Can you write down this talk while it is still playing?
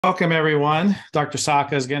Welcome, everyone. Dr.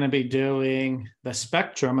 Sowka is going to be doing the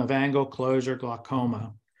spectrum of angle closure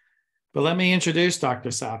glaucoma. But let me introduce Dr.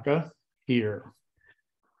 Sowka here.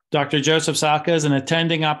 Dr. Joseph Sowka is an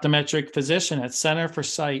attending optometric physician at Center for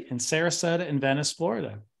Sight in Sarasota and Venice,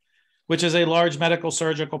 Florida, which is a large medical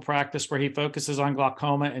surgical practice where he focuses on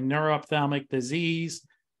glaucoma and neuro-ophthalmic disease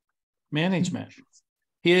management.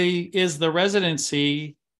 He is the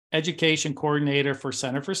residency education coordinator for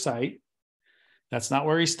Center for Sight. That's not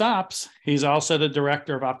where he stops. He's also the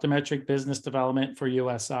director of optometric business development for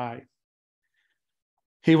USI.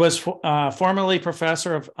 He was formerly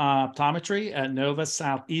professor of optometry at Nova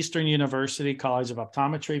Southeastern University College of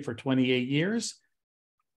Optometry for 28 years.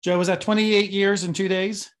 Joe, was that 28 years and 2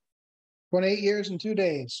 days? 28 years and 2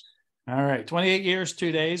 days. All right, 28 years,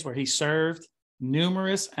 2 days, where he served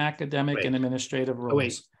numerous academic and administrative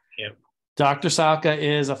roles. Yep. Dr. Sowka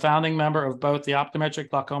is a founding member of both the Optometric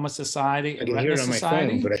Glaucoma Society and Retina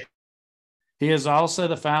Society. He is also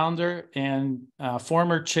the founder and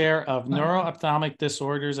former chair of Neuro-Ophthalmic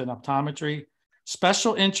Disorders and Optometry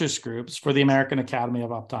Special Interest Groups for the American Academy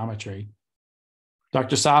of Optometry.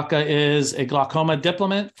 Dr. Sowka is a glaucoma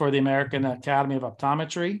diplomate for the American Academy of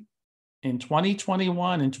Optometry. In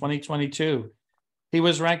 2021 and 2022, he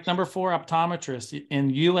was ranked number 4 optometrist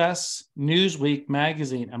in U.S. Newsweek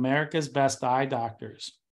magazine, America's Best Eye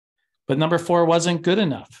Doctors. But number 4 wasn't good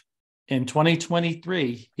enough. In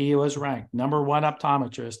 2023, he was ranked number 1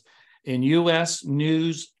 optometrist in U.S.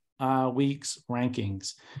 Newsweek's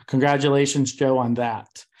rankings. Congratulations, Joe, on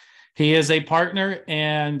that. He is a partner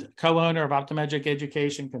and co-owner of Optometric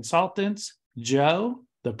Education Consultants. Joe,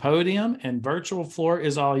 the podium and virtual floor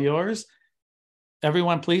is all yours.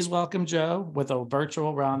 Everyone, please welcome Joe with a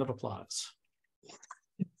virtual round of applause.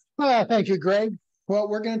 Thank you, Greg. Well,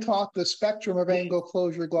 we're going to talk the spectrum of angle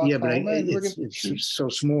closure glaucoma. Yeah, but it's so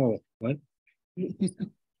small. What?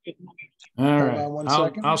 All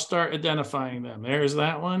right. I'll start identifying them. There's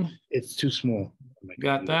that one. It's too small.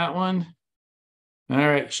 Got that one. All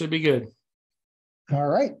right. Should be good. All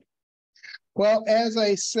right. Well, as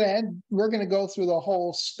I said, we're going to go through the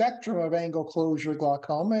whole spectrum of angle closure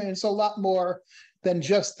glaucoma. And it's a lot more than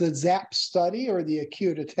just the ZAP study or the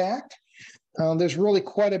acute attack. There's really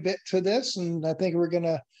quite a bit to this, and I think we're going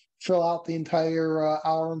to fill out the entire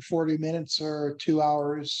hour and 40 minutes or 2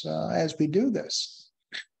 hours as we do this.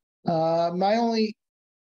 My only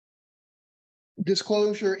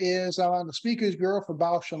disclosure is I'm on the Speakers Bureau for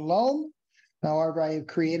Bausch & Lomb. However, I have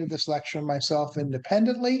created this lecture myself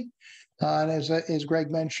independently. And as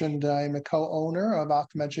Greg mentioned, I'm a co-owner of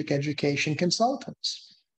Optometric Education Consultants.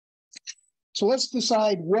 So let's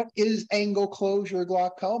decide, what is angle closure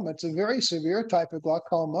glaucoma? It's a very severe type of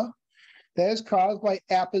glaucoma that is caused by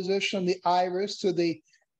apposition of the iris to the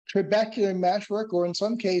trabecular meshwork, or in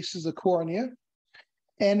some cases the cornea,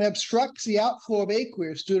 and obstructs the outflow of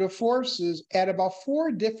aqueous due to forces at about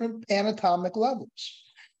 4 different anatomic levels.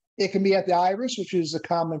 It can be at the iris, which is a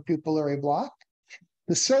common pupillary block,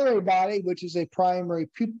 the ciliary body, which is a primary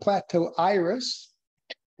plateau iris,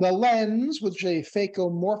 the lens, which is a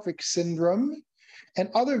phacomorphic syndrome, and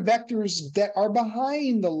other vectors that are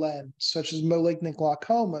behind the lens, such as malignant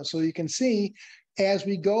glaucoma. So you can see, as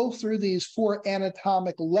we go through these 4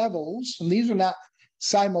 anatomic levels, and these are not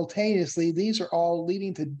simultaneously, these are all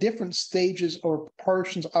leading to different stages or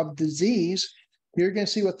portions of disease. You're going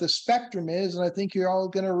to see what the spectrum is, and I think you're all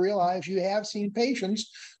going to realize you have seen patients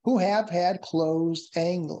who have had closed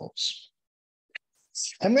angles.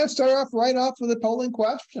 I'm going to start right off with a polling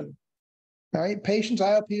question. All right, patient's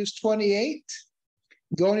IOP is 28.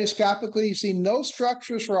 Gonioscopically, you see no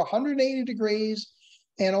structures for 180 degrees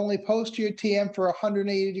and only posterior TM for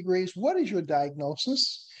 180 degrees. What is your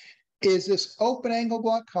diagnosis? Is this open angle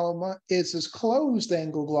glaucoma? Is this closed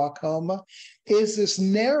angle glaucoma? Is this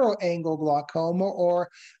narrow angle glaucoma? Or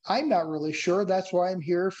I'm not really sure. That's why I'm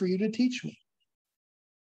here for you to teach me.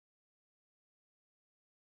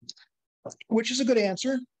 Which is a good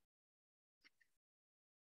answer.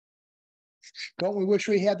 Don't we wish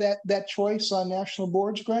we had that choice on national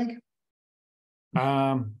boards, Greg?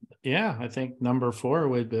 Yeah, I think number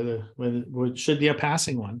 4 should be a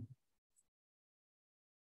passing one.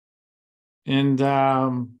 And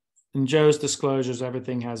in Joe's disclosures,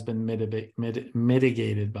 everything has been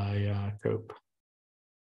mitigated by COPE.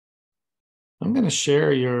 I'm going to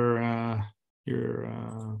share your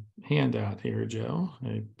handout here, Joe.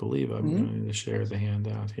 I believe I'm going to share the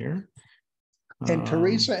handout here. And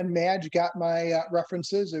Teresa and Madge got my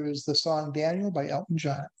references. It was the song Daniel by Elton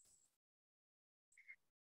John.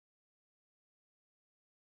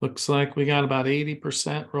 Looks like we got about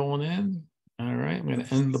 80% rolling in. All right, I'm going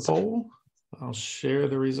to end the poll. I'll share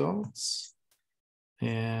the results.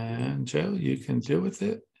 And Joe, you can deal with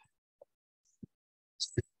it.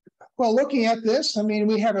 Well, looking at this, I mean,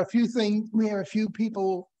 we have a few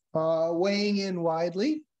people weighing in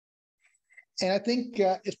widely. And I think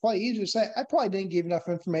it's probably easy to say, I probably didn't give enough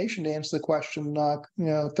information to answer the question,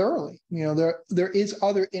 thoroughly. There is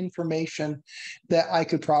other information that I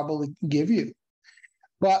could probably give you.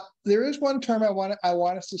 But there is one term I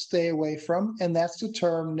want us to stay away from, and that's the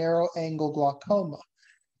term narrow angle glaucoma.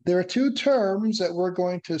 There are two terms that we're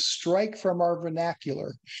going to strike from our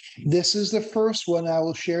vernacular. This is the first one. I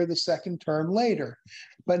will share the second term later.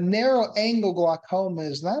 But narrow angle glaucoma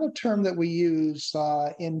is not a term that we use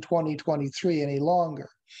in 2023 any longer.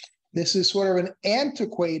 This is sort of an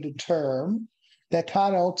antiquated term that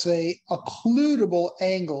connotes a occludable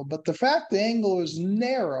angle. But the fact the angle is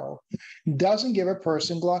narrow doesn't give a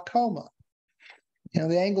person glaucoma.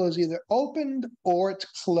 The angle is either opened or it's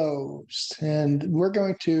closed. And we're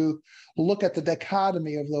going to look at the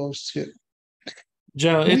dichotomy of those two.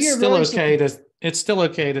 Joe, it's still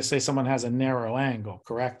okay to say someone has a narrow angle,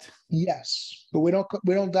 correct? Yes, but we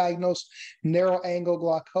don't diagnose narrow angle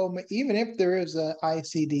glaucoma, even if there is an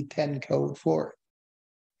ICD-10 code for it.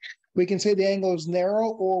 We can say the angle is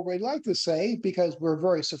narrow, or we'd like to say, because we're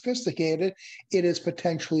very sophisticated, it is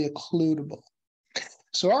potentially occludable.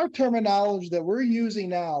 So our terminology that we're using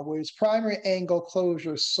now is primary angle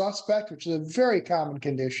closure suspect, which is a very common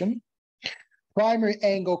condition, primary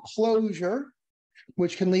angle closure,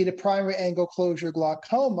 which can lead to primary angle closure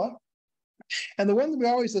glaucoma. And the one that we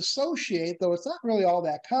always associate, though it's not really all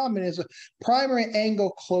that common, is a primary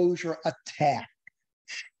angle closure attack.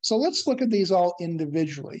 So let's look at these all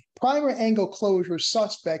individually. Primary angle closure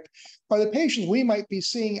suspect are the patients we might be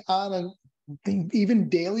seeing on an even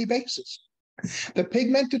daily basis. The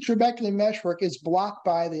pigmented trabecular meshwork is blocked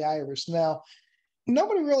by the iris. Now,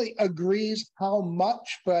 nobody really agrees how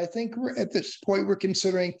much, but I think at this point we're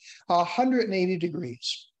considering 180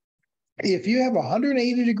 degrees. If you have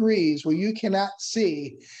 180 degrees where you cannot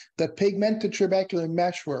see the pigmented trabecular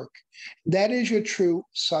meshwork, that is your true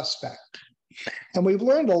suspect. And we've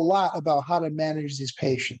learned a lot about how to manage these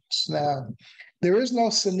patients. Now, there is no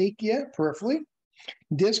synechia peripherally.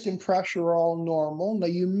 Disc and pressure are all normal. Now,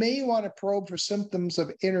 you may want to probe for symptoms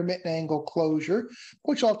of intermittent angle closure,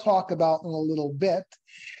 which I'll talk about in a little bit.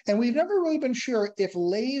 And we've never really been sure if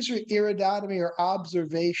laser iridotomy or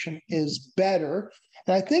observation is better.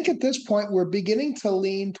 And I think at this point, we're beginning to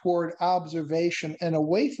lean toward observation and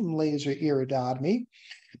away from laser iridotomy.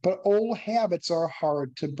 But old habits are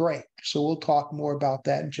hard to break. So we'll talk more about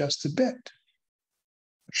that in just a bit.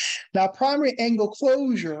 Now, primary angle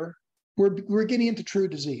closure, we're getting into true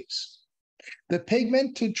disease. The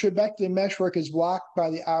pigmented trabecular meshwork is blocked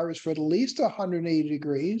by the iris for at least 180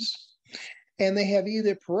 degrees, and they have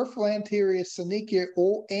either peripheral anterior synechia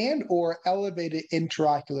or elevated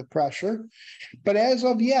intraocular pressure. But as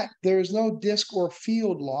of yet, there is no disc or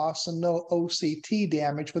field loss and no OCT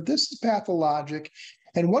damage, but this is pathologic.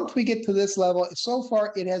 And once we get to this level, so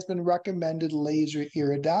far it has been recommended laser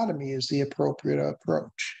iridotomy is the appropriate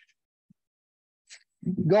approach.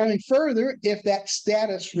 Going further, if that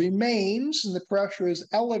status remains and the pressure is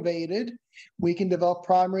elevated, we can develop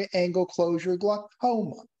primary angle closure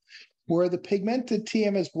glaucoma, where the pigmented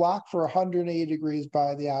TM is blocked for 180 degrees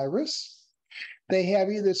by the iris. They have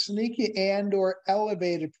either synechia and or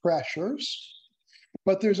elevated pressures,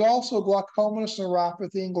 but there's also glaucomatous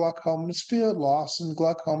neuropathy and glaucomatous field loss and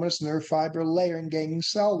glaucomatous nerve fiber layer and ganging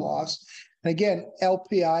cell loss. And again,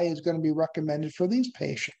 LPI is going to be recommended for these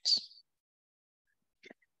patients.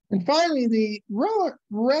 And finally, the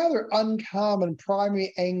rather uncommon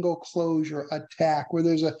primary angle closure attack, where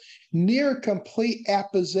there's a near complete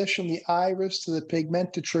apposition of the iris to the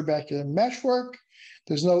pigmented trabecular meshwork.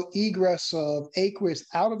 There's no egress of aqueous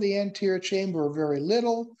out of the anterior chamber, or very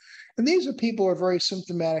little. And these are people who are very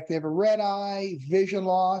symptomatic. They have a red eye, vision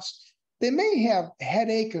loss. They may have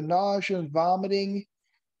headache or nausea and vomiting.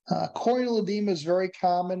 Corneal edema is very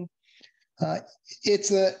common.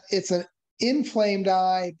 It's an inflamed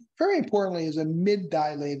eye, very importantly, is a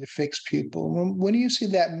mid-dilated fixed pupil. When you see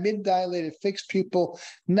that mid-dilated fixed pupil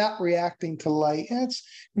not reacting to light, that's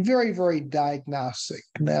very, very diagnostic.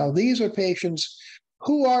 Now, these are patients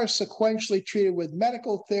who are sequentially treated with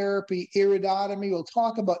medical therapy, iridotomy. We'll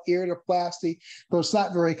talk about iridoplasty, though it's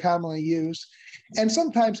not very commonly used, and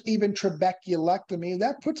sometimes even trabeculectomy.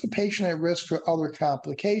 That puts the patient at risk for other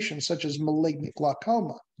complications, such as malignant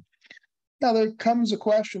glaucoma. Now, there comes a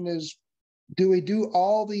question is, do we do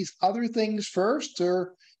all these other things first,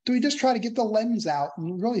 or do we just try to get the lens out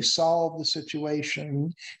and really solve the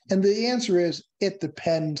situation? And the answer is, it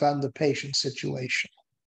depends on the patient's situation.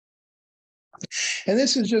 And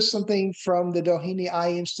this is just something from the Doheny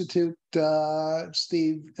Eye Institute.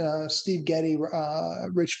 Steve Getty,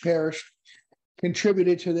 Rich Parrish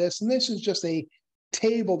contributed to this. And this is just a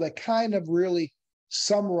table that kind of really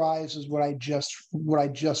summarizes what I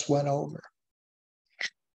just went over.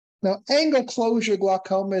 Now, angle closure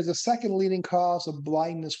glaucoma is the second leading cause of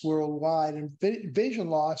blindness worldwide, and vision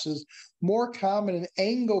loss is more common in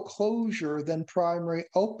angle closure than primary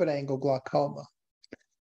open angle glaucoma.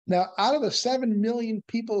 Now, out of the 7 million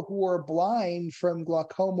people who are blind from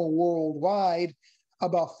glaucoma worldwide,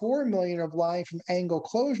 about 4 million are blind from angle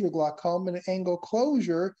closure glaucoma, and angle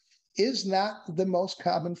closure is not the most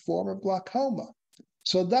common form of glaucoma.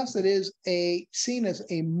 So thus it is seen as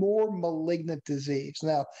a more malignant disease.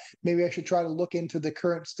 Now, maybe I should try to look into the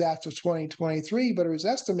current stats of 2023, but it was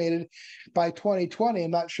estimated by 2020, I'm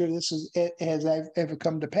not sure this has ever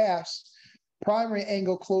come to pass, primary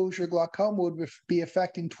angle closure glaucoma would be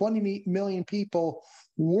affecting 20 million people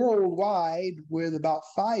worldwide, with about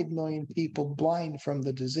 5 million people blind from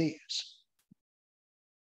the disease.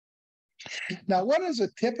 Now, what is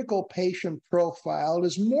a typical patient profile? It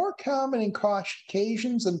is more common in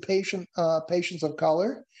Caucasians and patients of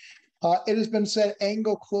color. It has been said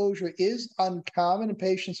angle closure is uncommon in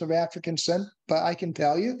patients of African descent, but I can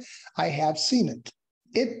tell you, I have seen it.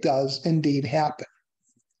 It does indeed happen.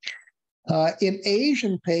 In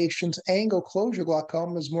Asian patients, angle closure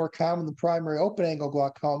glaucoma is more common than primary open angle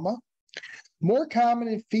glaucoma. More common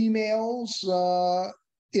in females,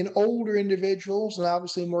 in older individuals, and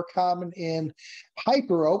obviously more common in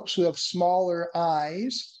hyperopes who have smaller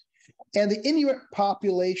eyes. And the Inuit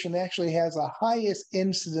population actually has the highest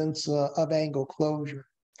incidence of angle closure.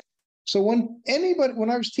 So when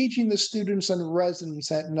I was teaching the students and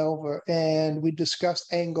residents at Nova, and we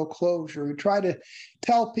discussed angle closure, I try to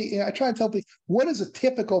tell people, what is a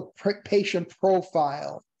typical patient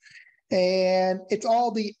profile? And it's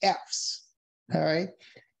all the F's, all right?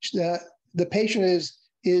 The patient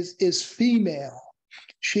is female.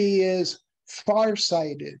 She is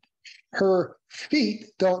farsighted. Her feet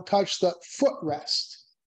don't touch the footrest.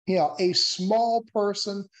 You know, a small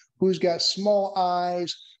person who's got small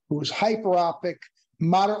eyes, who's hyperopic,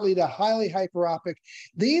 moderately to highly hyperopic.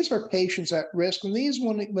 These are patients at risk. And these,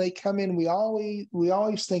 when they come in, we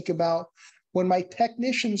always think about, when my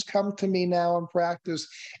technicians come to me now in practice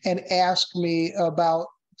and ask me about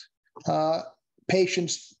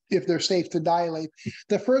patients, if they're safe to dilate,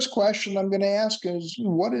 the first question I'm going to ask is,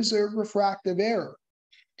 what is their refractive error?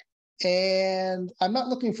 And I'm not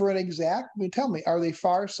looking for an exact. I mean, tell me, are they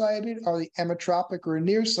farsighted? Are they emmetropic or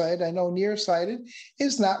nearsighted? I know nearsighted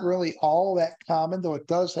is not really all that common, though it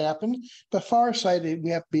does happen. But farsighted, we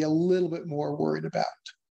have to be a little bit more worried about.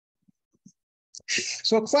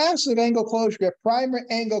 So a class of angle closure, we have primary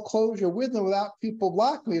angle closure with and without pupil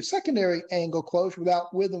block. We have secondary angle closure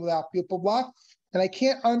with and without pupil block. And I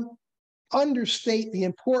can't understate the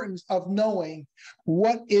importance of knowing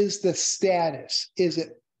what is the status. Is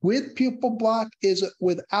it with pupil block? Is it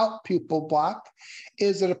without pupil block?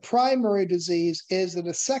 Is it a primary disease? Is it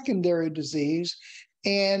a secondary disease?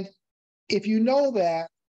 And if you know that,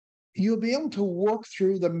 you'll be able to work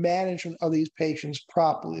through the management of these patients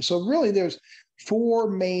properly. So really, there's 4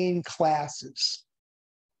 main classes.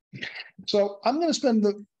 So I'm going to spend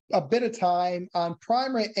a bit of time on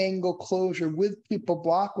primary angle closure with pupil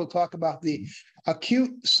block. We'll talk about the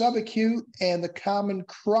acute, subacute, and the common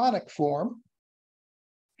chronic form.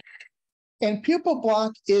 And pupil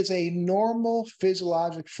block is a normal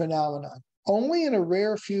physiologic phenomenon. Only in a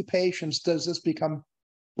rare few patients does this become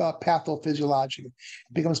pathophysiological.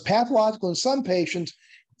 It becomes pathological in some patients.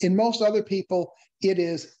 In most other people, it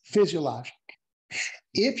is physiologic.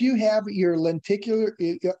 If you have your lenticular,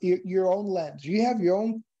 your own lens, you have your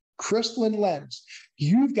own crystalline lens,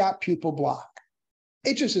 you've got pupil block.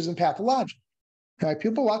 It just isn't pathological. Right?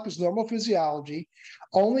 Pupil block is normal physiology.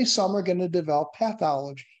 Only some are going to develop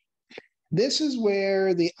pathology. This is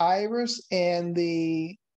where the iris and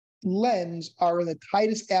the lens are in the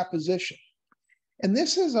tightest apposition. And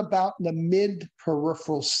this is about the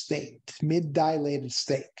mid-peripheral state, mid-dilated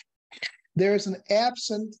state. There's an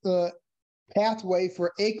absent pathway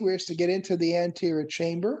for aqueous to get into the anterior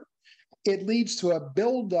chamber. It leads to a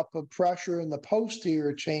buildup of pressure in the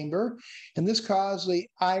posterior chamber, and this causes the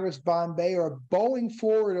iris bombé, or bowing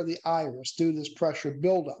forward of the iris due to this pressure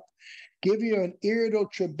buildup. Give you an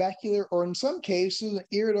iridotrabecular, or in some cases, an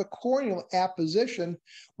iridocorneal apposition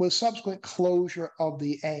with subsequent closure of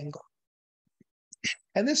the angle.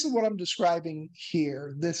 And this is what I'm describing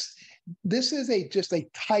here. This is just a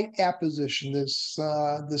tight apposition, this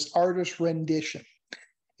artist rendition.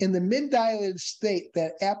 In the mid-dilated state,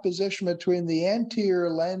 that apposition between the anterior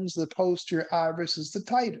lens, the posterior iris is the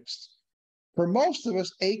tightest. For most of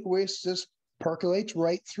us, aqueous just percolates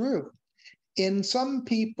right through. In some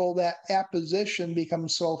people, that apposition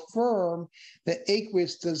becomes so firm that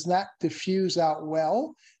aqueous does not diffuse out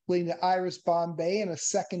well, leading to iris bombé,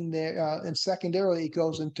 and secondarily it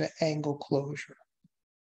goes into angle closure.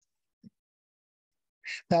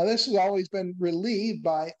 Now, this has always been relieved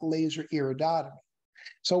by laser iridotomy.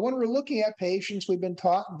 So when we're looking at patients, we've been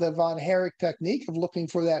taught the von Herrick technique of looking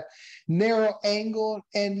for that narrow angle.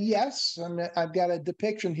 And yes, I've got a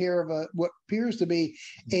depiction here of what appears to be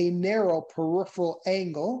a narrow peripheral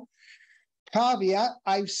angle. Caveat,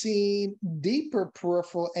 I've seen deeper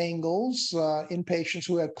peripheral angles in patients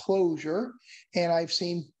who have closure, and I've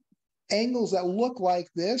seen angles that look like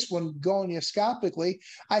this. When gonioscopically,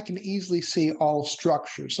 I can easily see all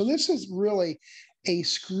structures. So this is really a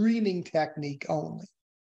screening technique only.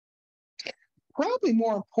 Probably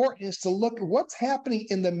more important is to look at what's happening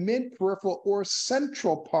in the mid-peripheral or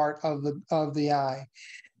central part of the eye.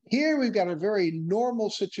 Here we've got a very normal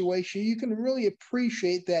situation. You can really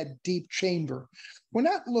appreciate that deep chamber. We're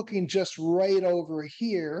not looking just right over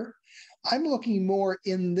here. I'm looking more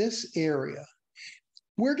in this area.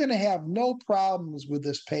 We're going to have no problems with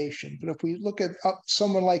this patient. But if we look at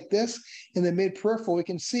someone like this in the mid-peripheral, we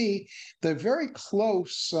can see the very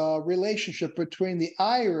close relationship between the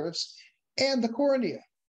iris and the cornea.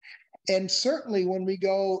 And certainly when we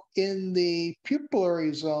go in the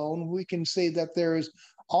pupillary zone, we can see that there is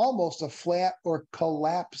almost a flat or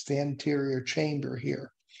collapsed anterior chamber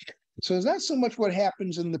here. So it's not so much what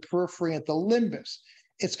happens in the periphery at the limbus.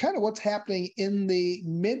 It's kind of what's happening in the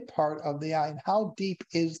mid part of the eye and how deep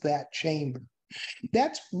is that chamber.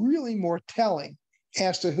 That's really more telling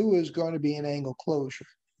as to who is going to be in angle closure.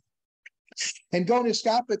 And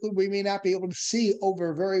gonioscopically, we may not be able to see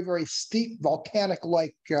over a very, very steep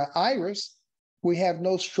volcanic-like iris. We have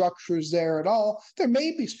no structures there at all. There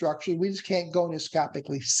may be structures, we just can't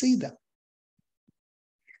gonioscopically see them.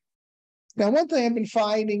 Now, one thing I've been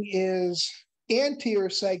finding is anterior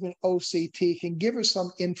segment OCT can give us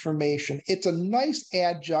some information. It's a nice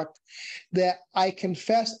adjunct that I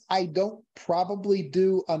confess I don't probably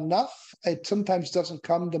do enough. It sometimes doesn't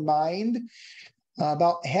come to mind.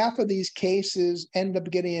 About half of these cases end up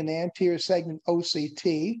getting an anterior segment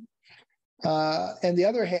OCT, and the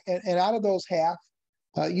other and out of those half,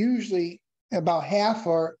 usually about half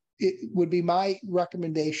it would be my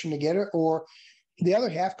recommendation to get it, or the other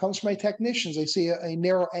half comes from my technicians. They see a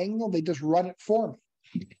narrow angle, they just run it for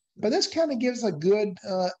me. But this kind of gives a good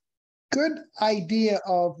idea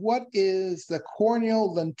of what is the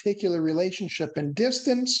corneal lenticular relationship in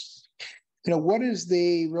distance. What is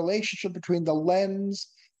the relationship between the lens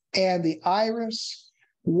and the iris?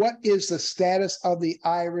 What is the status of the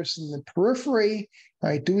iris in the periphery?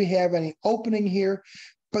 Right? Do we have any opening here?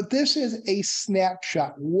 But this is a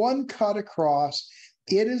snapshot, one cut across.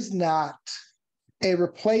 It is not a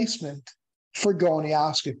replacement for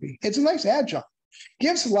gonioscopy. It's a nice adjunct.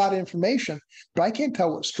 Gives a lot of information, but I can't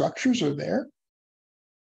tell what structures are there.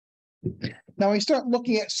 Now we start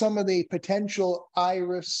looking at some of the potential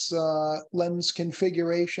iris lens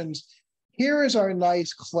configurations. Here is our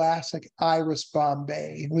nice classic iris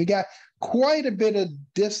bombé. We got quite a bit of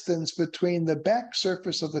distance between the back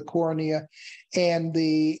surface of the cornea and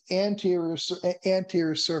the anterior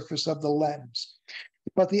surface of the lens.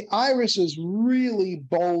 But the iris is really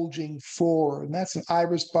bulging forward, and that's an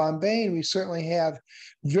iris bombé, and we certainly have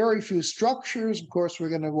very few structures. Of course, we're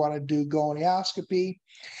going to want to do gonioscopy.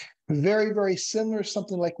 Very, very similar,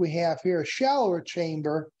 something like we have here, a shallower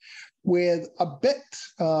chamber with a bit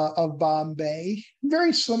of bombé,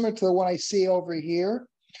 very similar to the one I see over here.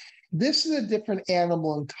 This is a different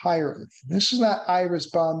animal entirely. This is not iris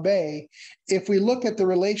bombé. If we look at the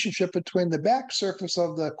relationship between the back surface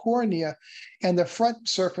of the cornea and the front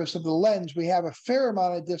surface of the lens, we have a fair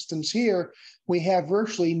amount of distance here. We have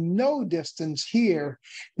virtually no distance here.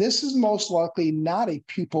 This is most likely not a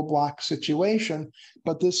pupil block situation,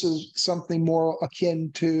 but this is something more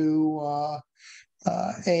akin to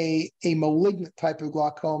a malignant type of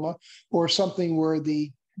glaucoma, or something where the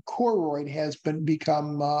choroid has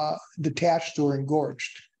become detached or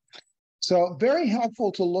engorged. So very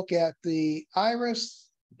helpful to look at the iris,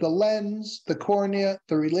 the lens, the cornea,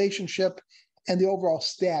 the relationship, and the overall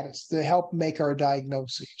status to help make our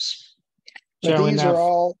diagnoses. But these are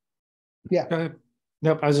all, yeah. Go ahead.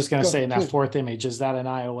 Nope, I was just going to say in that fourth image, is that an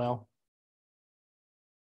IOL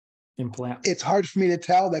implant? It's hard for me to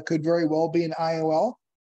tell. That could very well be an IOL.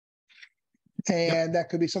 And that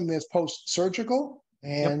could be something that's post-surgical.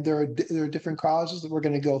 And there are different causes that we're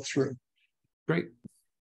going to go through. Great.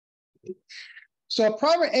 So a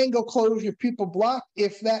primary angle closure pupil block,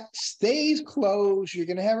 if that stays closed, you're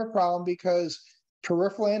going to have a problem because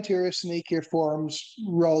peripheral anterior synechia forms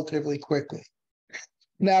relatively quickly.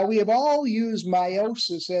 Now, we have all used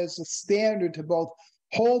meiosis as the standard to both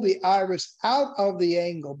hold the iris out of the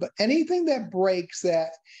angle, but anything that breaks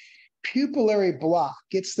that pupillary block,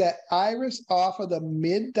 gets that iris off of the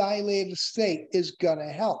mid-dilated state, is going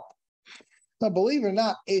to help. Now, believe it or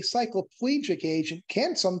not, a cycloplegic agent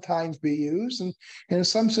can sometimes be used, and in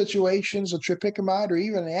some situations, a tropicamide or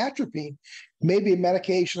even an atropine may be a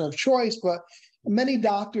medication of choice, but many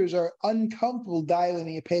doctors are uncomfortable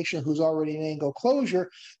dilating a patient who's already in angle closure,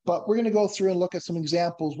 but we're going to go through and look at some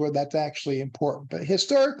examples where that's actually important. But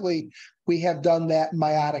historically, we have done that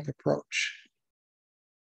meiotic approach.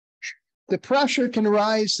 The pressure can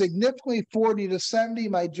rise significantly, 40 to 70,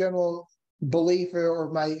 my general belief or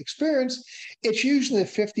my experience. It's usually a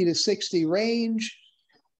 50 to 60 range.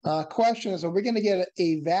 Question is, are we going to get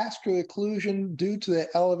a vascular occlusion due to the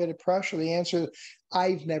elevated pressure? The answer,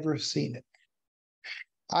 I've never seen it.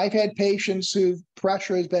 I've had patients whose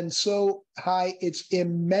pressure has been so high, it's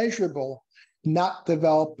immeasurable not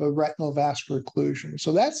develop a retinal vascular occlusion.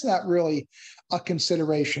 So that's not really a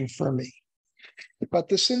consideration for me. But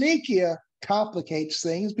the synechia complicates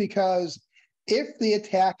things because if the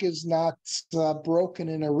attack is not broken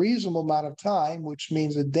in a reasonable amount of time, which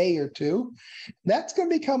means a day or two, that's going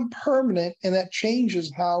to become permanent, and that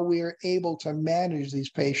changes how we are able to manage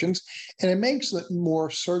these patients, and it makes it more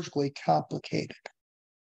surgically complicated.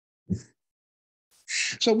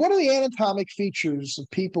 So what are the anatomic features of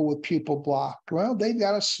people with pupil block? Well, they've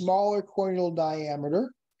got a smaller corneal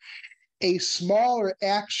diameter, a smaller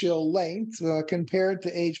axial length compared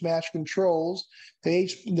to age-matched controls.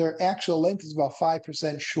 Their axial length is about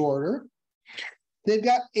 5% shorter. They've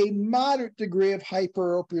got a moderate degree of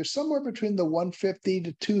hyperopia, somewhere between the 150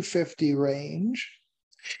 to 250 range.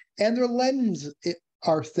 And their lenses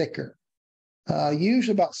are thicker,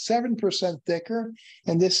 usually about 7% thicker.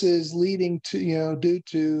 And this is leading to, due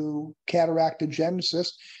to cataractogenesis,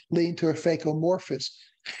 leading to a phacoemorphism.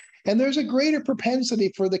 And there's a greater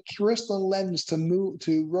propensity for the crystalline lens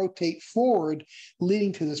to rotate forward,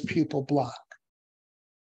 leading to this pupil block.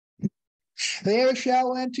 They have a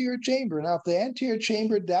shallow anterior chamber. Now, if the anterior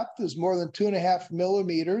chamber depth is more than 2.5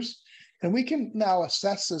 millimeters, and we can now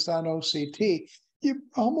assess this on OCT, you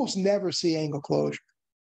almost never see angle closure.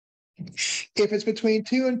 If it's between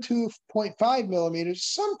 2 and 2.5 millimeters,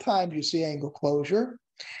 sometimes you see angle closure.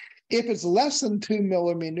 If it's less than 2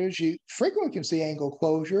 millimeters, you frequently can see angle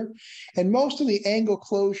closure. And most of the angle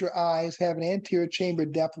closure eyes have an anterior chamber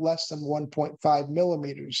depth less than 1.5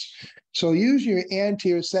 millimeters. So using your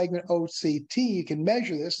anterior segment OCT, you can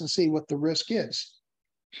measure this and see what the risk is.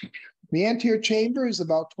 The anterior chamber is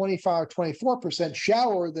about 25 or 24%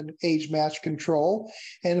 shallower than age-matched control,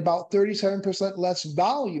 and about 37% less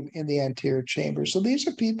volume in the anterior chamber. So these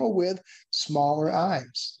are people with smaller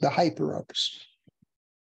eyes, the hyperopes.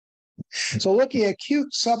 So looking at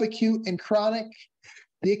acute, subacute, and chronic,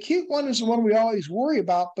 the acute one is the one we always worry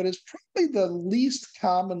about, but it's probably the least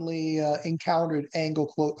commonly encountered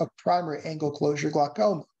primary angle closure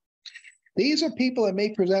glaucoma. These are people that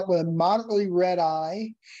may present with a moderately red eye.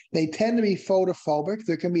 They tend to be photophobic.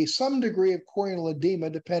 There can be some degree of corneal edema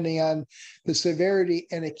depending on the severity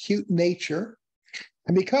and acute nature.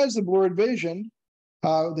 And because of blurred vision,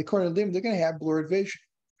 the corneal edema, they're going to have blurred vision.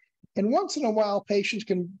 And once in a while, patients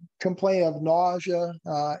can complain of nausea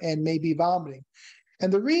and maybe vomiting.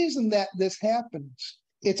 And the reason that this happens,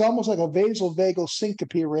 it's almost like a vasovagal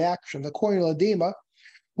syncope reaction. The corneal edema,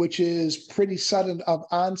 which is pretty sudden of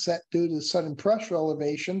onset due to the sudden pressure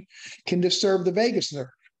elevation, can disturb the vagus nerve.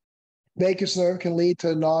 Vagus nerve can lead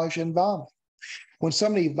to nausea and vomiting. When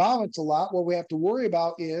somebody vomits a lot, what we have to worry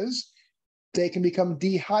about is they can become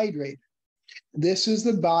dehydrated. This is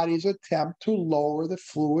the body's attempt to lower the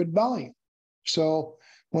fluid volume. So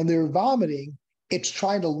when they're vomiting, it's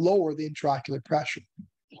trying to lower the intraocular pressure.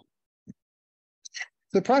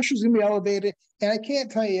 The pressure is going to be elevated, and I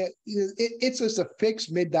can't tell you, it's just a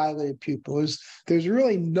fixed mid-dilated pupil. There's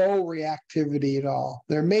really no reactivity at all.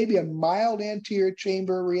 There may be a mild anterior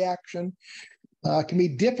chamber reaction. It can be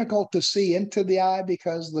difficult to see into the eye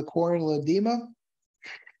because of the corneal edema.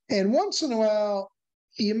 And once in a while,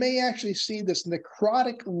 you may actually see this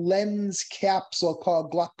necrotic lens capsule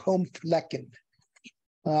called glaucoma flecken.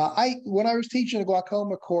 When I was teaching a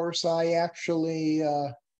glaucoma course, I actually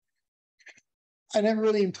I never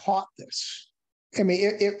really even taught this. I mean,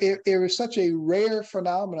 it was such a rare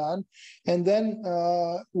phenomenon. And then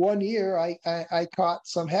one year I caught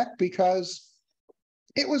some heck because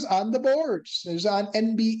it was on the boards. It was on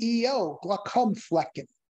NBEO, glaucoma flecken.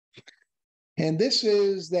 And this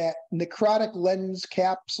is that necrotic lens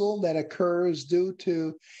capsule that occurs due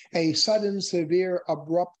to a sudden, severe,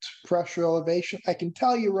 abrupt pressure elevation. I can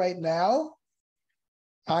tell you right now,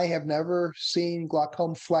 I have never seen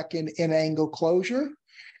glaucoma flecken in angle closure.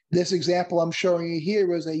 This example I'm showing you here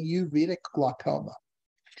was a uveitic glaucoma,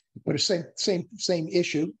 but the same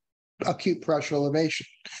issue, acute pressure elevation.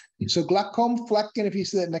 So glaucoma flecken, if you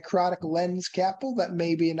see that necrotic lens capsule, that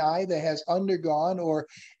may be an eye that has undergone or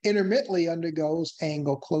intermittently undergoes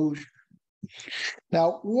angle closure.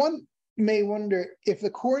 Now, one may wonder, if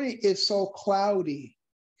the cornea is so cloudy,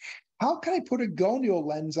 how can I put a gonial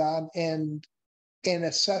lens on and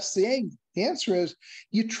assess the angle? The answer is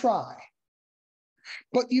you try,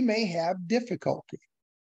 but you may have difficulty.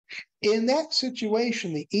 In that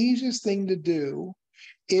situation, the easiest thing to do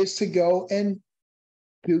is to go and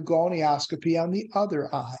do gonioscopy on the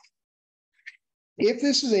other eye. If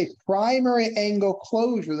this is a primary angle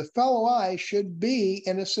closure, the fellow eye should be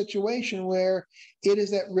in a situation where it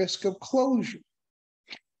is at risk of closure.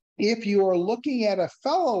 If you are looking at a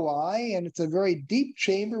fellow eye and it's a very deep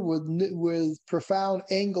chamber with profound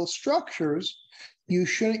angle structures, you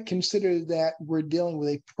shouldn't consider that we're dealing with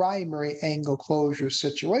a primary angle closure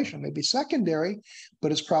situation. Maybe secondary,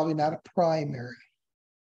 but it's probably not a primary.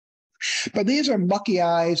 But these are mucky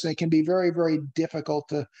eyes, and it can be very, very difficult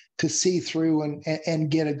to see through and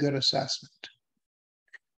get a good assessment.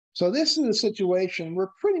 So this is a situation where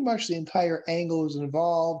pretty much the entire angle is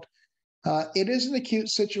involved. It is an acute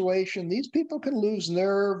situation. These people can lose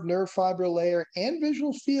nerve fiber layer, and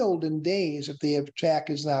visual field in days if the attack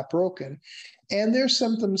is not broken. And their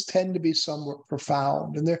symptoms tend to be somewhat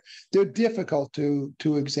profound, and they're difficult to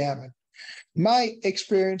examine. My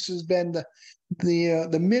experience has been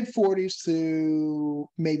the mid 40s to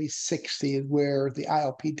maybe 60 is where the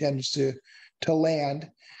IOP tends to land.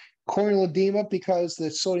 Corneal edema, because the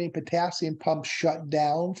sodium potassium pump shut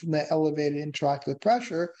down from the elevated intraocular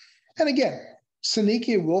pressure. And again,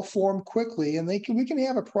 synechia will form quickly, and we can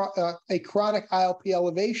have a chronic IOP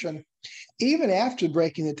elevation even after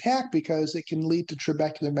breaking the attack, because it can lead to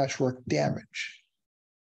trabecular meshwork damage.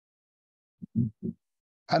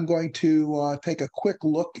 I'm going to take a quick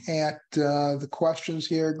look at the questions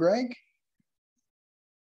here, Greg.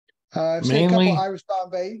 I've seen a couple iris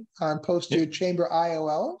Bombay on posterior chamber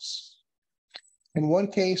IOLs. In one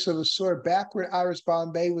case of a sort of backward iris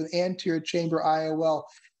Bombay with anterior chamber IOL.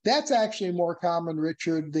 That's actually more common,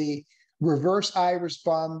 Richard. The reverse iris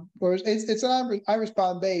bomb, or it's an iris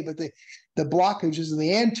Bombay, but the blockage is in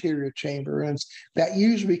the anterior chamber, and it's that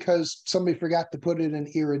usually because somebody forgot to put it in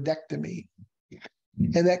iridectomy.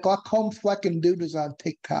 And that glaucoma flecken dude is on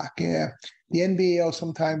TikTok. Yeah, the NBAO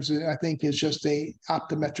sometimes I think is just a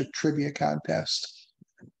optometric trivia contest.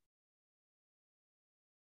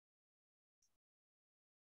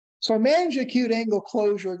 So manage acute angle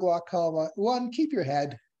closure glaucoma. One, keep your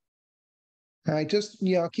head. All right, just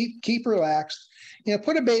keep relaxed.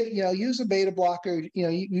 Put a beta. Use a beta blocker.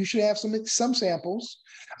 You should have some samples.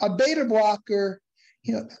 A beta blocker.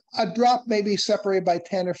 A drop may be separated by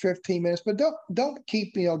 10 or 15 minutes, but don't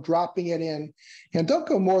keep dropping it in. Don't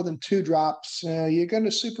go more than 2 drops. You're going to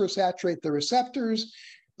supersaturate the receptors.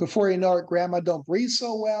 Before you know it, grandma don't breathe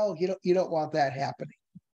so well. You don't want that happening.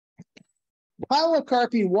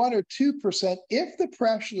 Pilocarpine 1 or 2% if the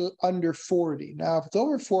pressure is under 40. Now, if it's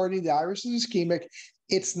over 40, the iris is ischemic,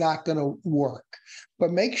 it's not going to work.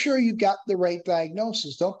 But make sure you got the right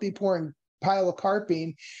diagnosis. Don't be pouring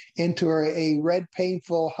pilocarpine into a red,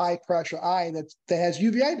 painful, high-pressure eye that has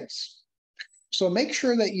uveitis. So make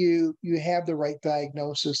sure that you have the right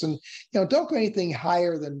diagnosis, and don't go anything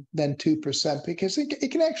higher than 2% because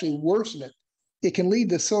it can actually worsen it. It can lead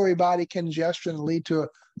to ciliary body congestion and lead to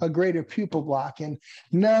a greater pupil block. And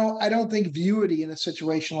no, I don't think Vuity in a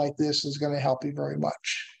situation like this is going to help you very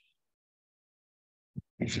much.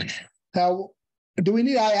 Now, do we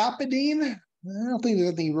need iopidine? I don't think there's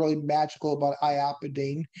anything really magical about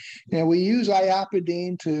iopidine. We use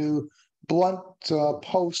iopidine to blunt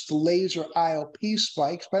post-laser IOP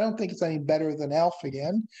spikes, but I don't think it's any better than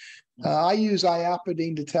Alphagan. I use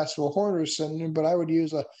iopidine to test for Horner syndrome, but I would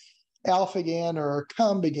use a Alphagan or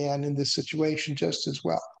Combigan in this situation just as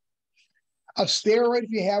well. A steroid,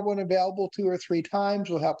 if you have one available 2 or 3 times,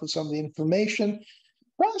 will help with some of the inflammation.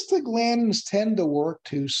 Prostaglandins tend to work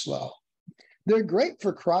too slow. They're great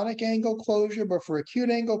for chronic angle closure, but for acute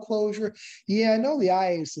angle closure, I know the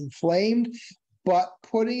eye is inflamed, but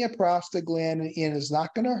putting a prostaglandin in is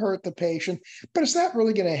not going to hurt the patient, but it's not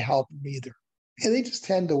really going to help them either. And they just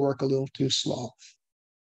tend to work a little too slow.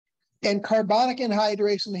 And carbonic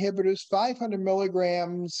anhydrase inhibitors, 500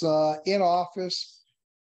 milligrams in office,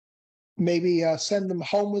 maybe send them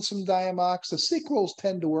home with some Diamox. The sequels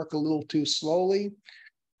tend to work a little too slowly.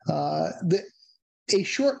 A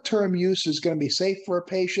short-term use is going to be safe for a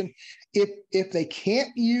patient. If they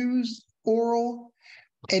can't use oral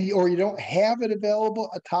or you don't have it available,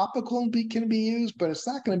 a topical can be used, but it's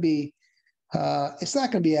not going to be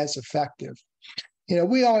as effective.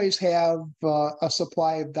 We always have a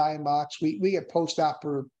supply of Diamox. We get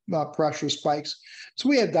post-operative pressure spikes, so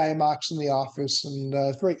we have Diamox in the office, and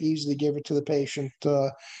it's very easy to give it to the patient.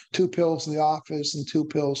 2 pills in the office and 2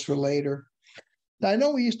 pills for later. Now, I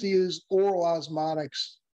know we used to use oral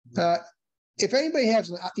osmotics. If anybody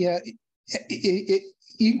has, you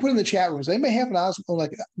can put in the chat rooms. Anybody have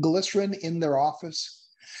like glycerin in their office?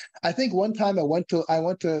 I think one time I went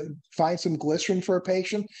to find some glycerin for a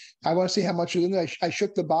patient. I want to see how much was in there. I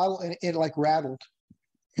shook the bottle and it like rattled,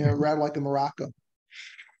 rattled like a maraca.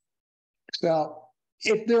 So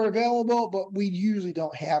if they're available, but we usually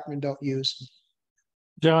don't have them and don't use them.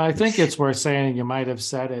 Joe, I think it's worth saying, you might have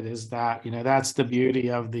said it, is that, that's the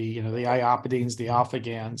beauty of the, the iopidines, the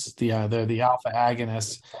alpha-GANs, they're the alpha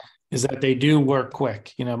agonists, is that they do work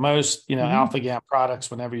quick. Most, alpha-GAN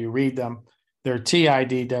products, whenever you read them, they're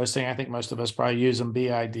TID dosing. I think most of us probably use them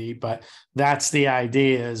BID, but that's the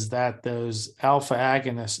idea, is that those alpha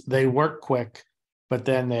agonists, they work quick, but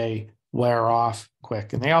then they wear off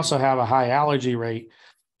quick. And they also have a high allergy rate.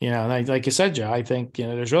 Like you said, Joe, I think,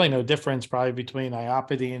 there's really no difference probably between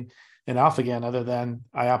iopidine and alpha-GAN, other than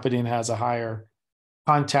iopidine has a higher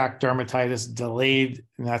contact dermatitis delayed.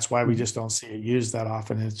 And that's why we just don't see it used that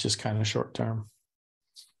often. It's just kind of short term.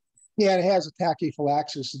 Yeah, it has a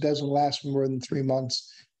tachyphylaxis. It doesn't last for more than 3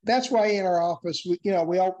 months. That's why in our office,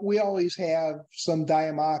 we always have some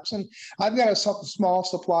Diamox, and I've got a small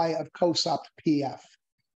supply of Cosopt PF.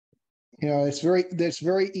 It's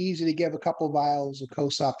very easy to give a couple of vials of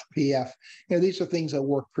Cosopt PF. These are things that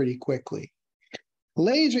work pretty quickly.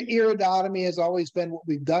 Laser iridotomy has always been what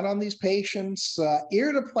we've done on these patients.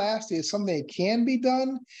 Iridoplasty is something that can be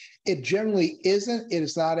done. It generally isn't. It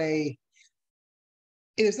is not a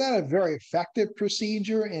very effective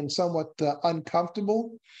procedure and somewhat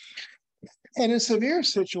uncomfortable. And in severe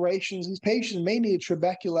situations, these patients may need a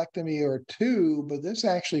trabeculectomy or 2, but this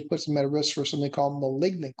actually puts them at risk for something called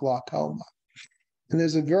malignant glaucoma. And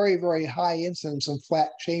there's a very, very high incidence of flat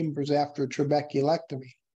chambers after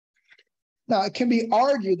trabeculectomy. Now, it can be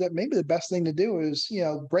argued that maybe the best thing to do is,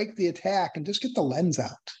 break the attack and just get the lens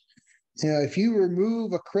out. If you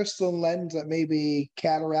remove a crystalline lens that may be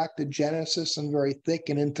cataracted genesis and very thick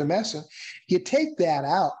and intumescent, you take that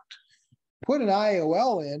out, put an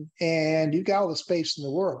IOL in, and you've got all the space in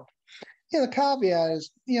the world. The caveat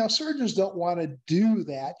is, surgeons don't want to do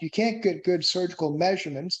that. You can't get good surgical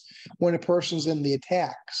measurements when a person's in the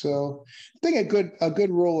attack. So I think a good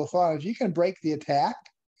rule of thought is you can break the attack,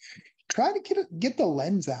 try to get the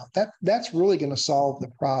lens out. That's really going to solve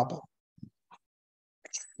the problem.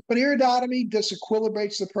 But iridotomy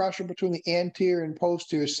disequilibrates the pressure between the anterior and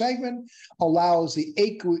posterior segment, allows the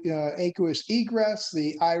aqueous egress.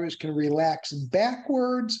 The iris can relax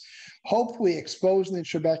backwards, hopefully exposing the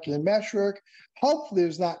trabecular meshwork. Hopefully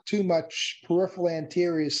there's not too much peripheral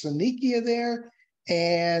anterior synechia there,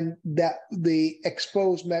 and that the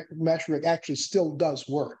exposed meshwork actually still does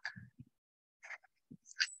work.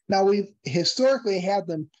 Now, we've historically had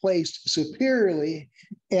them placed superiorly,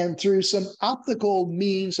 and through some optical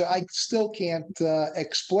means that I still can't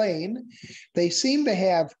explain, they seem to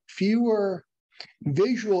have fewer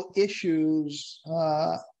visual issues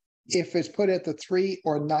if it's put at the 3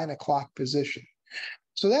 or 9 o'clock position.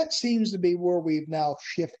 So that seems to be where we've now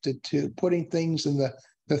shifted to, putting things in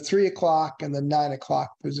the 3 o'clock and the 9 o'clock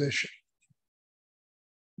position.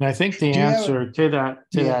 And I think the answer to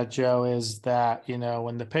that, Joe, is that,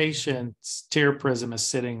 when the patient's tear prism is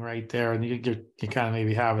sitting right there, and you kind of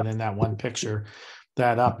maybe have it in that one picture,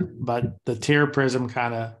 that up, but the tear prism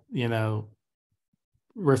kind of,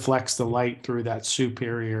 reflects the light through that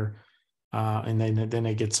superior, and then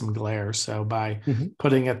it gets some glare. So by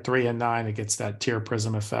putting it 3 and 9, it gets that tear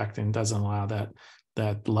prism effect and doesn't allow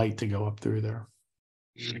that light to go up through there.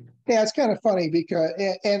 Yeah, it's kind of funny because,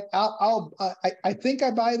 and I think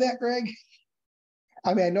I buy that, Greg.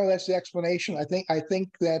 I mean, I know that's the explanation. I think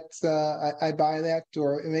that I buy that,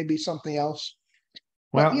 or it may be something else.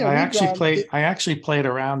 Well, but, I actually played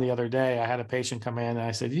around the other day. I had a patient come in, and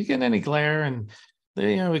I said, "You getting any glare?" And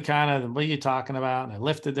they, we kind of, "What are you talking about?" And I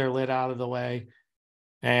lifted their lid out of the way,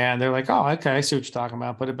 and they're like, "Oh, okay, I see what you're talking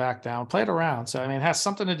about. Put it back down." Played around. So I mean, it has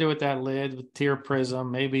something to do with that lid, with tear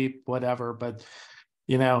prism, maybe whatever, but.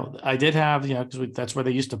 I did have, because that's where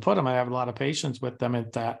they used to put them. I have a lot of patients with them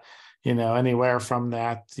at that, anywhere from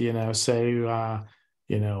that, say,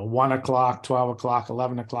 1 o'clock, 12 o'clock,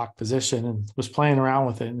 11 o'clock position, and was playing around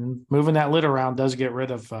with it. And moving that lid around does get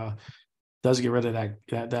rid of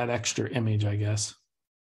that extra image, I guess.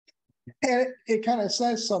 And it kind of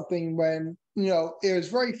says something when, it was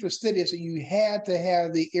very fastidious that you had to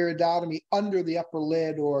have the iridotomy under the upper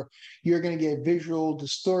lid, or you're going to get visual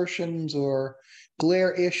distortions or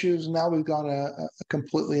glare issues. Now we've gone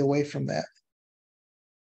completely away from that.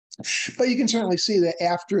 But you can certainly see that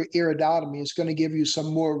after iridotomy, it's going to give you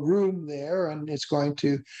some more room there, and it's going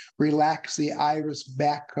to relax the iris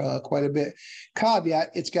back quite a bit. Caveat,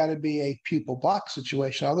 it's got to be a pupil block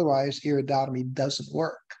situation. Otherwise, iridotomy doesn't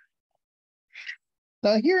work.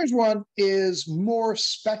 Now, here's one is more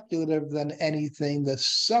speculative than anything, the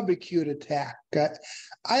subacute attack.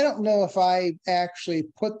 I don't know if I actually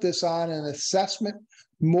put this on an assessment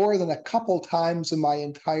more than a couple times in my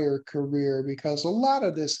entire career, because a lot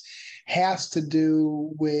of this has to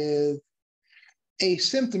do with a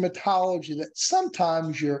symptomatology that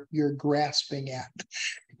sometimes you're grasping at.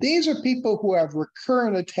 These are people who have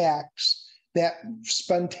recurrent attacks that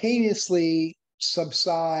spontaneously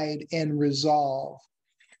subside and resolve.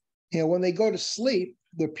 When they go to sleep,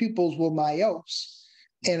 their pupils will myose,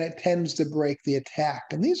 and it tends to break the attack.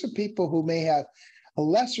 And these are people who may have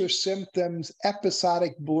lesser symptoms,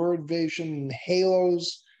 episodic blurred vision,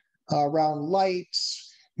 halos around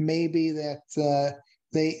lights, maybe that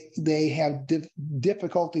they have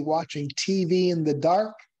difficulty watching TV in the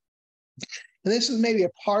dark. And this is maybe a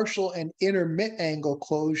partial and intermittent angle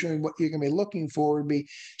closure, and what you're going to be looking for would be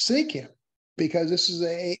synechium, because this is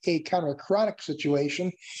a kind of a chronic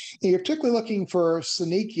situation. And you're particularly looking for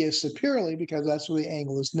synechia superiorly, because that's where the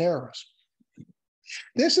angle is narrowest.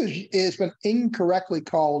 This has been incorrectly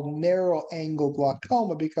called narrow angle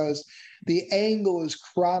glaucoma because the angle is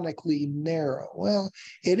chronically narrow. Well,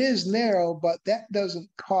 it is narrow, but that doesn't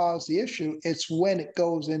cause the issue. It's when it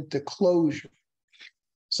goes into closure.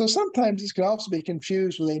 So sometimes this can also be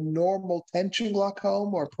confused with a normal tension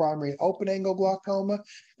glaucoma or primary open angle glaucoma,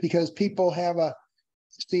 because people have a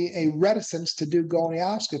reticence to do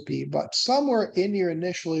gonioscopy. But somewhere in your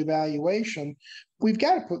initial evaluation, we've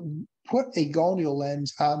got to put a gonial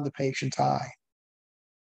lens on the patient's eye.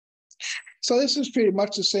 So this is pretty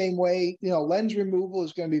much the same way. Lens removal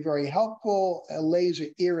is going to be very helpful, a laser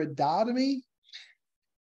iridotomy.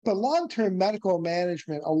 But long-term medical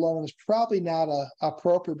management alone is probably not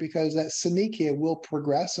appropriate, because that synechia will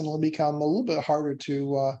progress and will become a little bit harder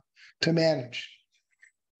to manage.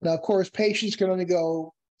 Now, of course, patients can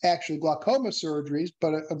undergo actually glaucoma surgeries,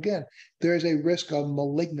 but again, there is a risk of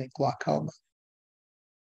malignant glaucoma.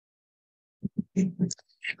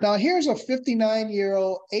 Now, here's a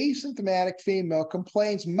 59-year-old asymptomatic female,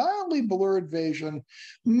 complains mildly blurred vision,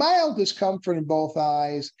 mild discomfort in both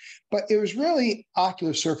eyes, but it was really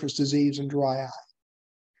ocular surface disease and dry eye.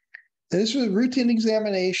 And this was a routine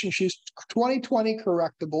examination. She's 20/20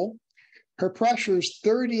 correctable. Her pressure is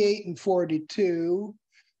 38/42.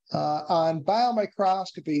 On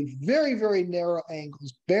biomicroscopy, very, very narrow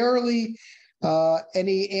angles, barely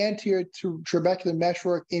any anterior trabecular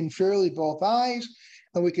meshwork inferiorly both eyes.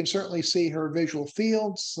 And we can certainly see her visual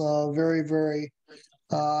fields, very, very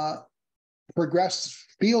progressed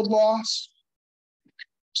field loss.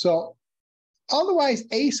 So otherwise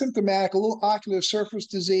asymptomatic, a little ocular surface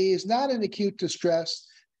disease, not an acute distress,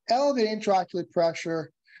 elevated intraocular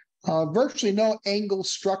pressure, virtually no angle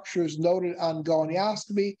structures noted on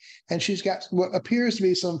gonioscopy, and she's got what appears to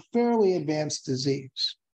be some fairly advanced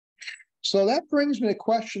disease. So that brings me to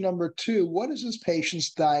question number 2. What is this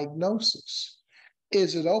patient's diagnosis?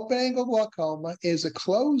 Is it open angle glaucoma? Is it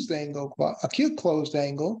closed angle, acute closed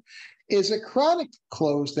angle? Is it chronic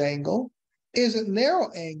closed angle? Is it narrow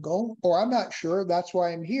angle? Or I'm not sure. That's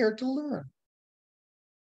why I'm here to learn.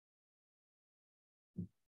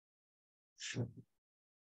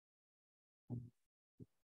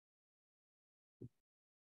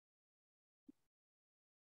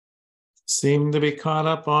 Seem to be caught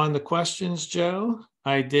up on the questions, Joe.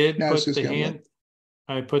 I did put the hand.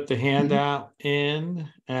 I put the handout in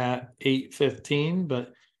at 8:15,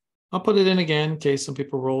 but I'll put it in again in case some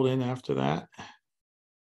people rolled in after that.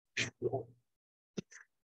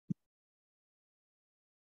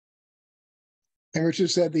 And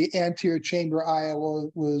Richard said the anterior chamber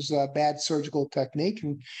IOL was a bad surgical technique,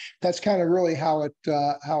 and that's kind of really how it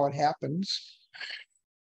happens.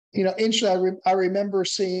 Interestingly, I remember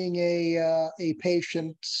seeing a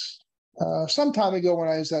patient some time ago when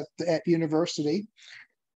I was at university,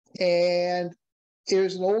 and it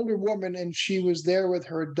was an older woman, and she was there with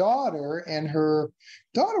her daughter, and her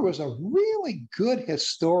daughter was a really good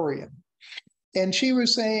historian. And she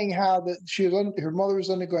was saying how that her mother was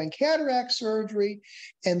undergoing cataract surgery,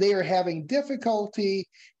 and they are having difficulty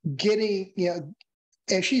getting,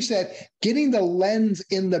 as she said, getting the lens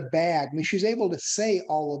in the bag. I mean, she's able to say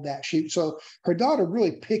all of that. So her daughter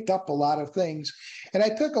really picked up a lot of things. And I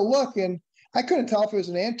took a look, and I couldn't tell if it was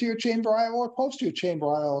an anterior chamber IOL or posterior chamber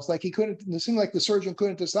IOL. It's like it seemed like the surgeon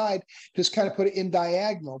couldn't decide, just kind of put it in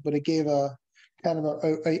diagonal, but it gave a kind of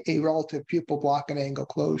a relative pupil block and angle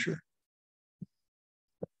closure.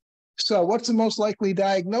 So what's the most likely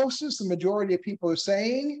diagnosis? The majority of people are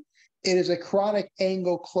saying it is a chronic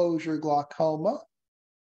angle closure glaucoma.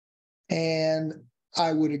 And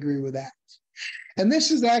I would agree with that. And this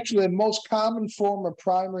is actually the most common form of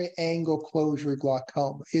primary angle closure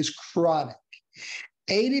glaucoma, is chronic.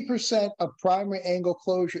 80% of primary angle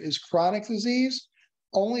closure is chronic disease.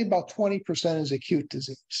 Only about 20% is acute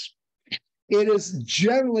disease. It is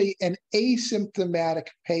generally an asymptomatic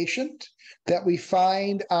patient that we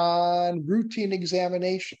find on routine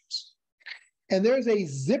examinations. And there's a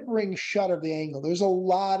zippering shut of the angle. There's a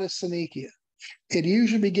lot of synechia. It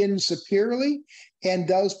usually begins superiorly and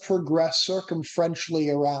does progress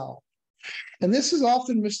circumferentially around. And this is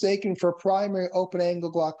often mistaken for primary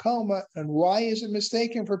open-angle glaucoma. And why is it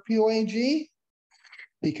mistaken for POAG?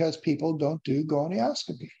 Because people don't do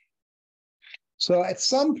gonioscopy. So at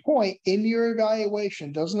some point in your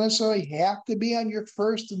evaluation, doesn't necessarily have to be on your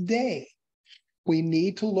first day, we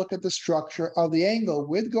need to look at the structure of the angle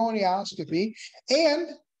with gonioscopy and,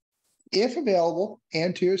 if available,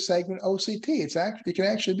 anterior segment OCT. It can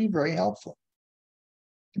actually be very helpful.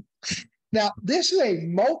 Now, this is a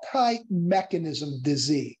multi-mechanism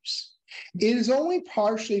disease. It is only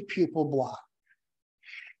partially pupil block.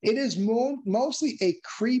 It is mostly a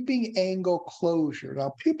creeping angle closure.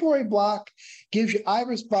 Now, pupillary block gives you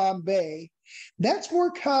iris bombay. That's more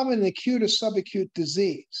common in acute or subacute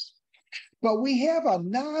disease. But we have a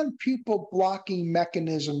non-pupil blocking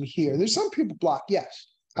mechanism here. There's some pupil block, yes.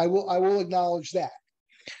 I will acknowledge that.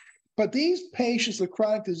 But these patients with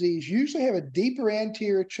chronic disease usually have a deeper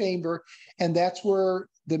anterior chamber, and that's where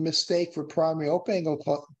the mistake for primary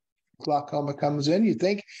open-angle glaucoma comes in. You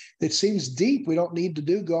think it seems deep, we don't need to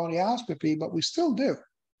do gonioscopy, but we still do.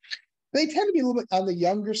 They tend to be a little bit on the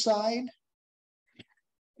younger side,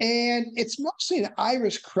 and it's mostly an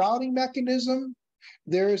iris crowding mechanism.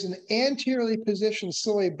 There is an anteriorly positioned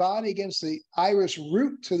ciliary body against the iris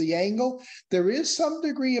root to the angle. There is some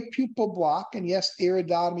degree of pupil block, and yes,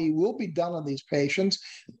 iridotomy will be done on these patients,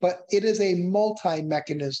 but it is a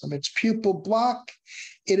multi-mechanism. It's pupil block,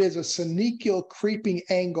 it is a synechial creeping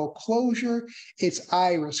angle closure, it's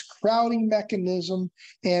iris crowding mechanism,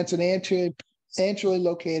 and it's an anteriorly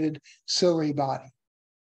located ciliary body.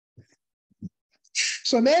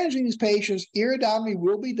 So managing these patients, iridotomy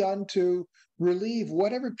will be done to relieve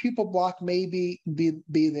whatever pupil block may be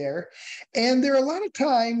there. And there are a lot of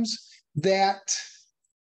times that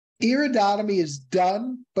iridotomy is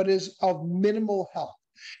done, but is of minimal help.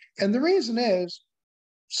 And the reason is,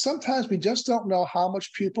 sometimes we just don't know how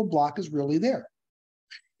much pupil block is really there.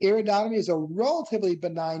 Iridotomy is a relatively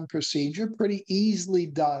benign procedure, pretty easily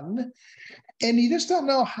done. And you just don't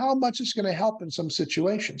know how much it's going to help in some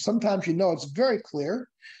situations. Sometimes you know it's very clear.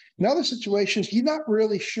 In other situations, you're not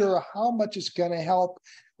really sure how much it's going to help.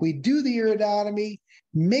 We do the iridotomy.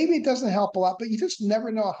 Maybe it doesn't help a lot, but you just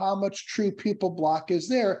never know how much true pupil block is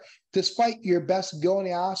there, despite your best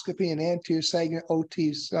gonioscopy and anterior segment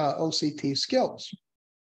OCT skills.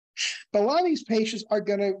 But a lot of these patients are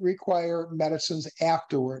going to require medicines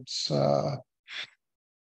afterwards.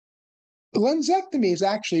 Lensectomy is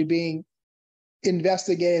actually being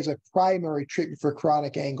investigated as a primary treatment for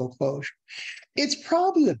chronic angle closure. It's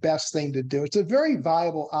probably the best thing to do. It's a very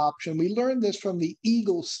viable option. We learned this from the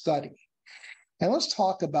EAGLE study. And let's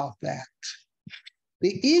talk about that.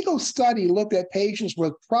 The EAGLE study looked at patients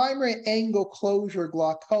with primary angle closure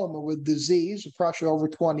glaucoma with disease, pressure over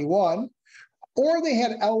 21, or they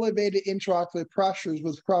had elevated intraocular pressures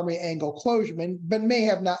with primary angle closure, but may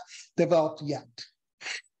have not developed yet.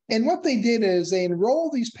 And what they did is they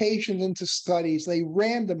enrolled these patients into studies. They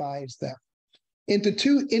randomized them into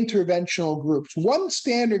two interventional groups. One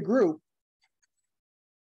standard group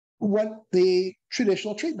went the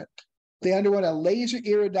traditional treatment. They underwent a laser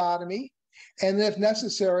iridotomy, and if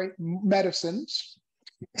necessary, medicines,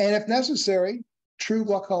 and if necessary, true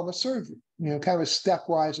glaucoma surgery, kind of a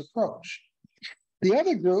stepwise approach. The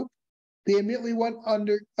other group, they immediately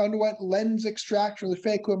underwent lens extraction with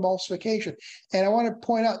phacoemulsification. And I want to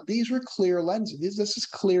point out, these were clear lenses. This is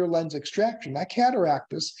clear lens extraction, not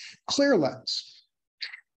cataractus, clear lens.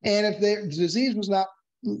 And if their disease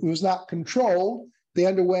was not controlled, they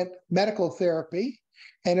underwent medical therapy.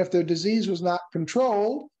 And if their disease was not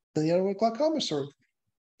controlled, then they underwent glaucoma surgery.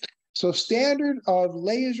 So standard of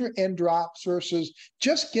laser and drops versus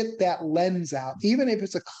just get that lens out, even if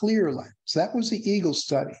it's a clear lens. That was the Eagle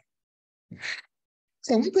study.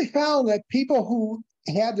 And what they found that people who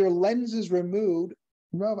had their lenses removed,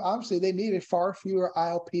 well, obviously they needed far fewer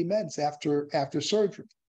IOP meds after surgery.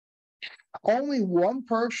 Only one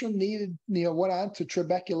person went on to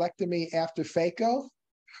trabeculectomy after FAAO,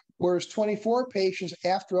 whereas 24 patients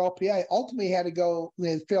after LPI ultimately had to go,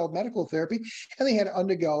 they failed medical therapy, and they had to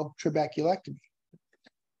undergo trabeculectomy.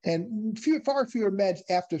 And far fewer meds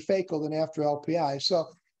after FAAO than after LPI. So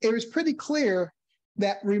it was pretty clear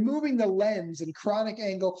that removing the lens and chronic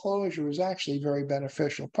angle closure is actually very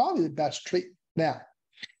beneficial, probably the best treatment. Now,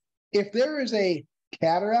 if there is a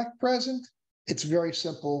cataract present, it's very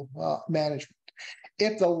simple management.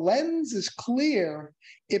 If the lens is clear,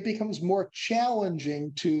 it becomes more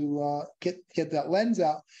challenging to get that lens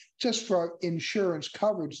out just for insurance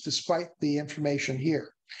coverage, despite the information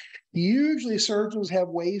here. Usually surgeons have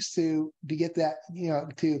ways to get that,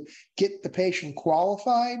 to get the patient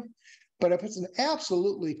qualified. But if it's an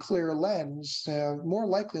absolutely clear lens, more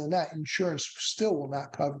likely than not, insurance still will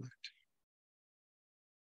not cover it.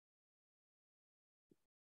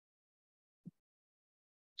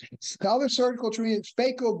 Other surgical treatments,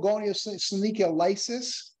 phacogoniosynechial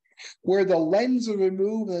lysis, where the lens is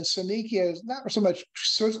removed and the synechia is not so much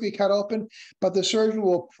surgically cut open, but the surgeon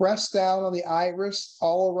will press down on the iris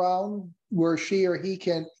all around where she or he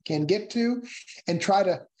can get to and try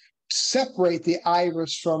to separate the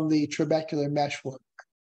iris from the trabecular meshwork.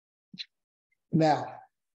 Now,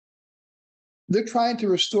 they're trying to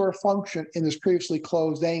restore function in this previously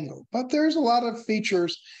closed angle, but there's a lot of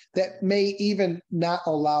features that may even not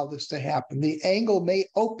allow this to happen. The angle may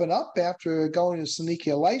open up after going to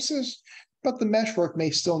synechial lysis, but the meshwork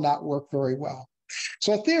may still not work very well.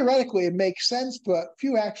 So theoretically, it makes sense, but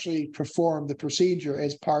few actually perform the procedure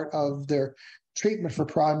as part of their treatment for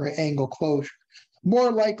primary angle closure.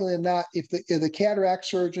 More likely than not, if the cataract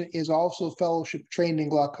surgeon is also fellowship trained in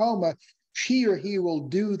glaucoma, she or he will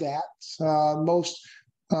do that. Most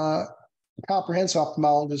comprehensive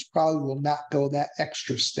ophthalmologists probably will not go that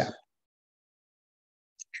extra step.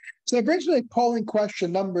 So that brings me to polling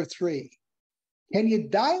question number 3. Can you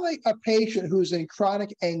dilate a patient who's in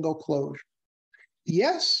chronic angle closure?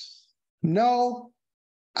 Yes, no,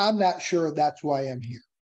 I'm not sure, that's why I'm here.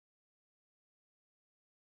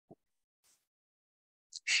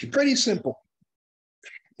 Pretty simple.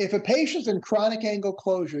 If a patient's in chronic angle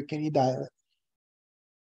closure, can you dilate?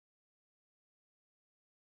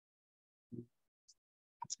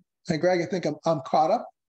 Hey, Greg, I think I'm caught up.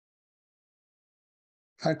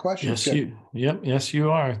 Had questions? Yes, you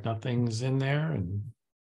are. Nothing's in there, and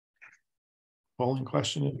polling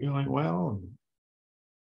question is going well.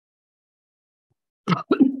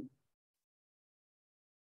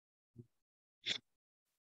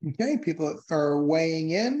 Okay, people are weighing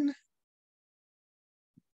in.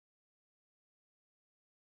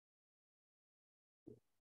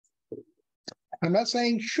 I'm not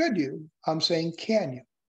saying should you, I'm saying can you?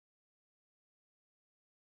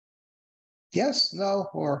 Yes, no,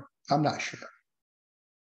 or I'm not sure.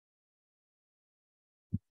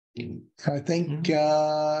 I think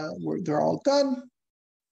they're all done.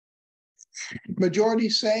 Majority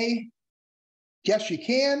say, yes, you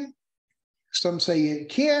can. Some say you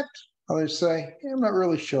can't. Others say, I'm not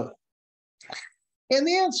really sure. And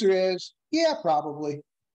the answer is, yeah, probably.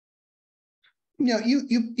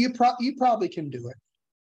 You probably can do it.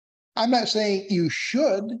 I'm not saying you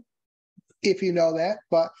should, if you know that,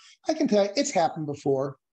 but I can tell you it's happened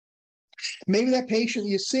before. Maybe that patient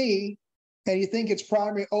you see and you think it's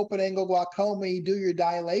primary open angle glaucoma, you do your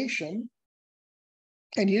dilation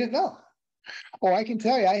and you didn't know. Oh, I can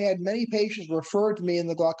tell you, I had many patients referred to me in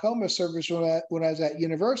the glaucoma service when I was at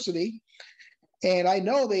university, and I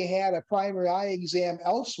know they had a primary eye exam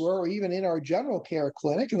elsewhere or even in our general care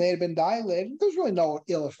clinic, and they had been dilated. There's really no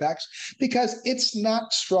ill effects because it's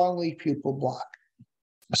not strongly pupil block.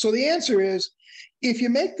 So the answer is, if you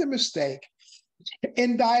make the mistake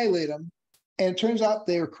and dilate them, and it turns out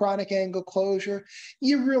they're chronic angle closure,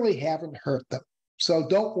 you really haven't hurt them. So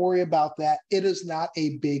don't worry about that. It is not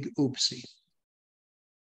a big oopsie.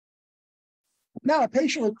 Now, a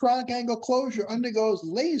patient with chronic angle closure undergoes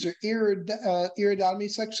laser iridotomy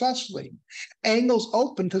successfully. Angles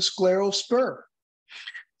open to scleral spur.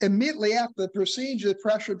 Immediately after the procedure, the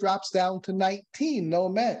pressure drops down to 19, no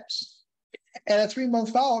meds. And a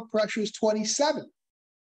 3-month follow-up, pressure is 27.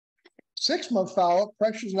 6-month follow-up,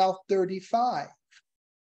 pressure is now 35.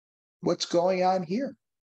 What's going on here?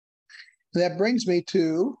 And that brings me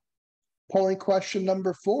to Polling question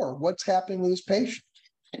number 4, what's happening with this patient?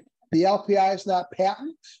 The LPI is not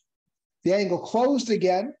patent. The angle closed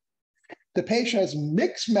again. The patient has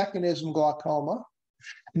mixed mechanism glaucoma,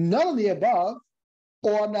 none of the above,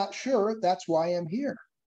 or I'm not sure, that's why I'm here.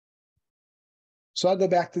 So I'll go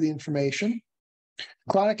back to the information.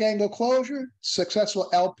 Chronic angle closure, successful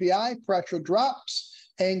LPI, pressure drops,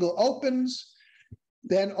 angle opens.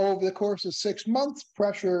 Then over the course of 6 months,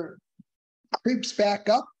 pressure creeps back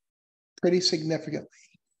up pretty significantly.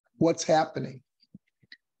 What's happening?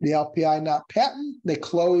 The LPI not patent, they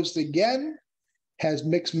closed again, has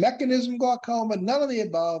mixed mechanism glaucoma, none of the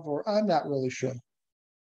above, or I'm not really sure.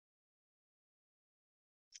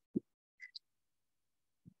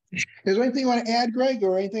 Is there anything you want to add, Greg,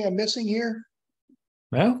 or anything I'm missing here?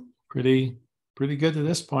 Well, pretty good to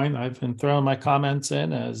this point. I've been throwing my comments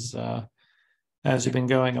in as you've been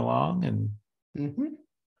going along, and a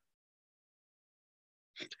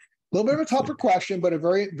little bit of a tougher question, but a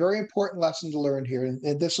very, very important lesson to learn here.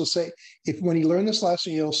 And this will say, when you learn this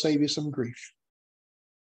lesson, it'll save you some grief.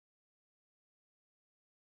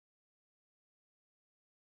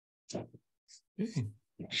 Okay.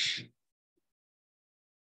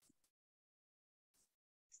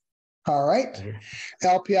 All right.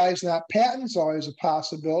 LPI is not patent. It's always a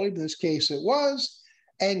possibility. In this case, it was.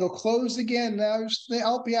 Angle closed again. Now the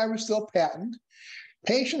LPI was still patent.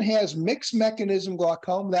 Patient has mixed mechanism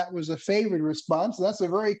glaucoma. That was a favored response. That's a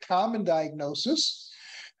very common diagnosis.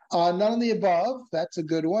 None of the above. That's a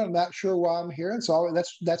good one. I'm not sure why I'm here. And so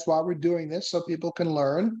that's why we're doing this, so people can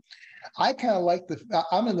learn. I kind of like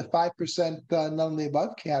I'm in the 5% none of the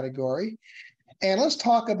above category. And let's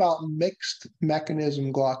talk about mixed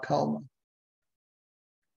mechanism glaucoma.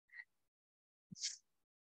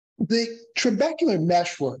 The trabecular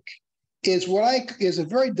meshwork is a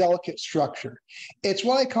very delicate structure. It's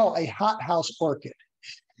what I call a hothouse orchid.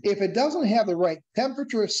 If it doesn't have the right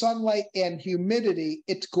temperature, sunlight, and humidity,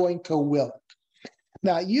 it's going to wilt.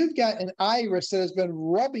 Now, you've got an iris that has been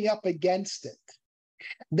rubbing up against it.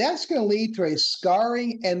 That's going to lead to a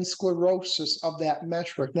scarring and sclerosis of that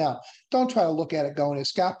meshwork. Now, don't try to look at it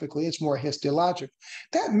gonioscopically. It's more histologic.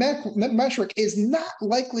 That meshwork is not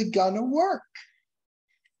likely going to work.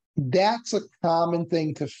 That's a common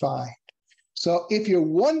thing to find. So if you're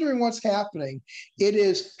wondering what's happening, it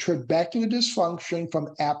is trabecular dysfunction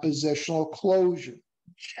from appositional closure.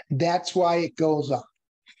 That's why it goes up.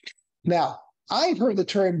 Now, I've heard the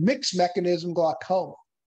term mixed mechanism glaucoma.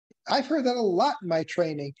 I've heard that a lot in my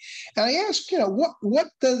training. And I asked, what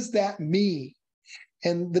does that mean?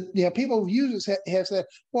 And people who use this have said,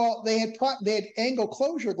 well, they had angle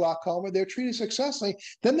closure glaucoma, they're treated successfully,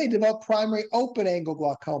 then they developed primary open angle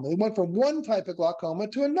glaucoma. They went from one type of glaucoma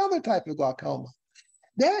to another type of glaucoma.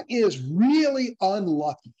 That is really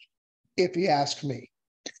unlucky, if you ask me.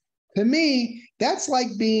 To me, that's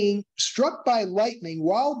like being struck by lightning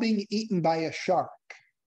while being eaten by a shark.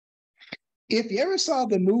 If you ever saw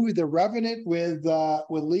the movie The Revenant with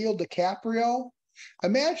Leo DiCaprio,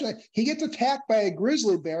 imagine that he gets attacked by a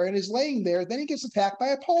grizzly bear and is laying there, then he gets attacked by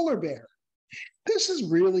a polar bear. This is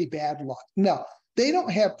really bad luck. No, they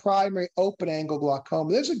don't have primary open angle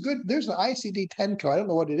glaucoma. There's an ICD-10 code. I don't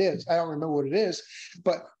know what it is. I don't remember what it is,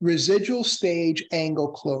 but residual stage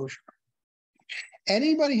angle closure.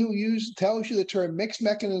 Anybody who tells you the term mixed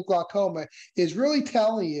mechanism glaucoma is really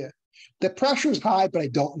telling you the pressure is high, but I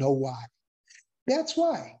don't know why. That's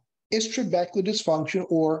why. It's trabecular dysfunction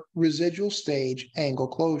or residual stage angle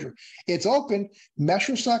closure. It's open,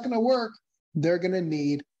 meshwork's not going to work. They're going to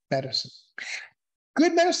need medicine.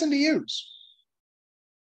 Good medicine to use.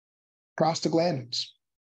 Prostaglandins.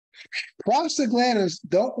 Prostaglandins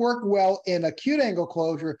don't work well in acute angle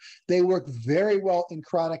closure. They work very well in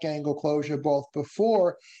chronic angle closure, both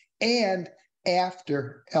before and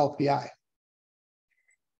after LPI.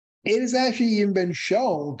 It has actually even been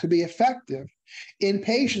shown to be effective in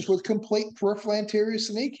patients with complete peripheral anterior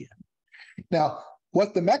synechia. Now,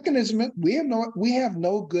 what the mechanism is, we have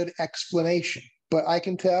no good explanation, but I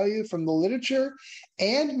can tell you from the literature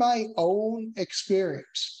and my own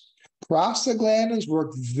experience, prostaglandins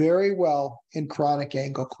work very well in chronic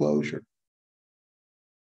angle closure.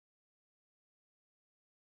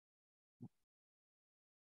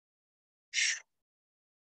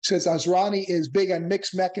 Since Azrani is big on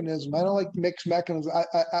mixed mechanism, I don't like mixed mechanism.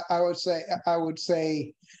 I would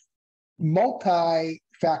say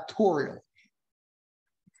multifactorial.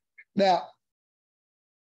 Now,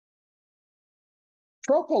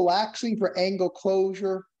 prophylaxing for angle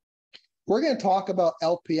closure, we're going to talk about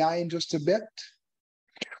LPI in just a bit.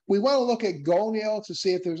 We want to look at gonial to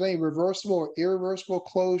see if there's any reversible or irreversible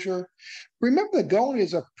closure. Remember, the gonial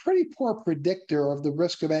is a pretty poor predictor of the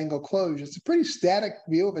risk of angle closure. It's a pretty static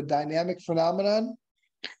view of a dynamic phenomenon.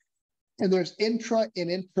 And there's intra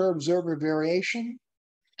and inter-observer variation.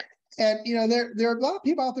 And, you know, there are a lot of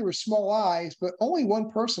people out there with small eyes, but only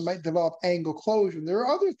one person might develop angle closure. There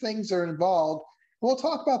are other things that are involved. We'll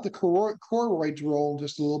talk about the choroid's role in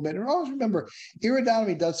just a little bit. And always remember,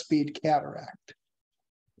 iridotomy does speed cataract.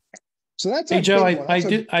 So that's Hey, Joe,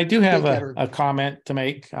 I do have a comment to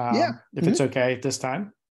make, if it's okay at this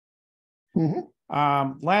time.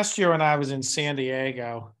 Last year when I was in San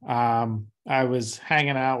Diego, I was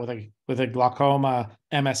hanging out with a glaucoma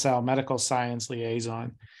MSL, medical science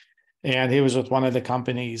liaison, and he was with one of the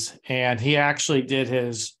companies, and he actually did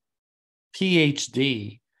his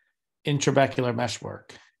PhD in trabecular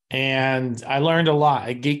meshwork, and I learned a lot.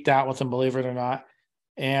 I geeked out with him, believe it or not.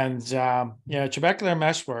 And you know, trabecular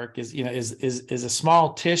meshwork is a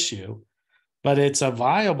small tissue, but it's a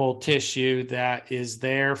viable tissue that is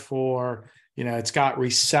there for, you know, it's got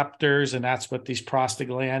receptors, and that's what these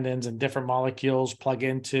prostaglandins and different molecules plug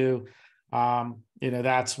into. You know,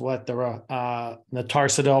 that's what the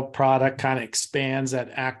tarsidil product kind of expands,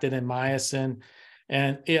 that actin and myosin,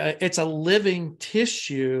 and it's a living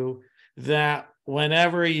tissue that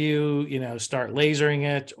whenever you know start lasering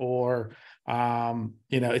it, or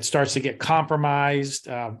you know, it starts to get compromised,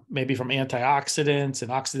 maybe from antioxidants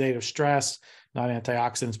and oxidative stress, not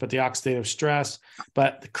antioxidants, but the oxidative stress,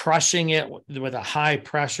 but crushing it with a high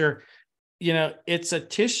pressure, you know, it's a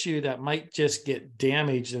tissue that might just get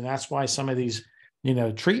damaged. And that's why some of these, you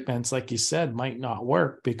know, treatments, like you said, might not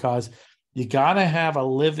work, because you got to have a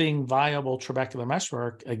living, viable trabecular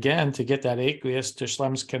meshwork, again, to get that aqueous to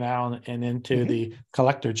Schlemm's canal and into the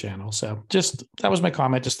collector channel. So just, that was my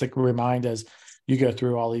comment, just to remind as you go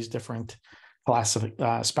through all these different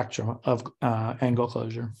spectrum of angle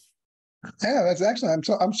closure. Yeah, that's excellent.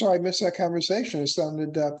 I'm sorry I missed that conversation. It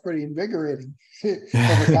sounded pretty invigorating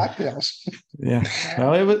over cocktails. Yeah.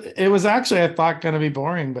 Well, it was actually, I thought, going to be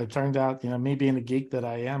boring, but it turned out, you know, me being the geek that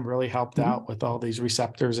I am really helped out with all these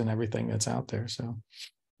receptors and everything that's out there. So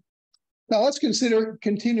now let's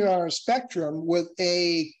continue on our spectrum with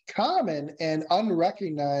a common and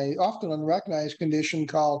often unrecognized condition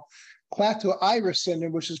called plateau iris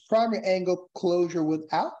syndrome, which is primary angle closure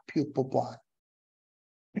without pupil block.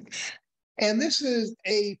 And this is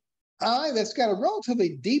a eye that's got a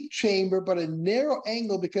relatively deep chamber, but a narrow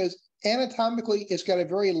angle, because anatomically it's got a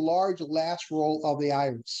very large last roll of the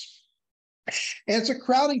iris. And it's a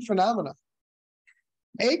crowding phenomenon.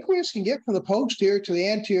 Aqueous can get from the posterior to the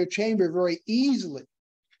anterior chamber very easily,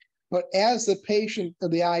 but as the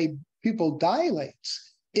pupil dilates,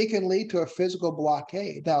 it can lead to a physical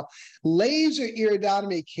blockade. Now, laser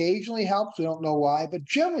iridotomy occasionally helps. We don't know why, but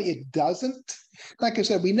generally it doesn't. Like I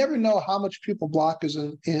said, we never know how much pupil block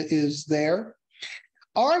is there.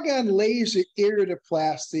 Argon laser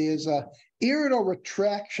iridoplasty is a irido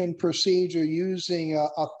retraction procedure using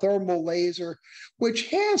a thermal laser, which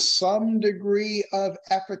has some degree of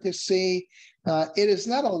efficacy. It is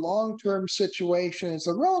not a long-term situation. It's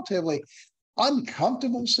a relatively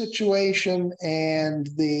uncomfortable situation, and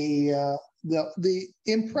the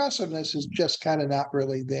impressiveness is just kind of not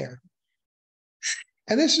really there.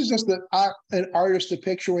 And this is just an artist's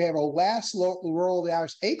depiction. We have a last roll of the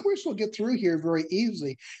iris. Aqueous will get through here very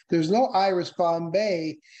easily. There's no iris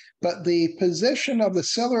bombay, but the position of the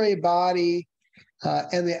ciliary body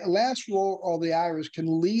and the last roll of the iris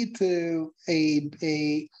can lead to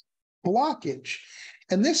a blockage.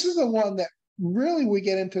 And this is the one that really we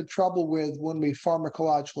get into trouble with when we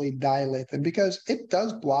pharmacologically dilate them, because it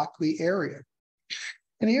does block the area.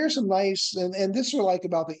 And here's some nice, and this is what I like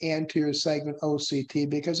about the anterior segment OCT,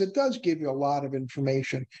 because it does give you a lot of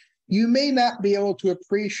information. You may not be able to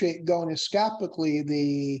appreciate gonioscopically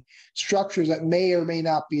the structures that may or may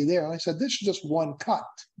not be there. Like I said, this is just one cut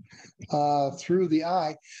through the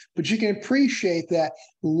eye, but you can appreciate that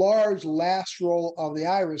large last roll of the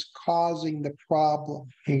iris causing the problem.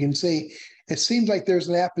 You can see it seems like there's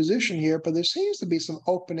an apposition here, but there seems to be some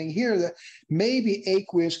opening here that maybe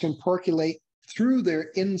aqueous can percolate through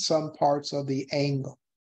there in some parts of the angle.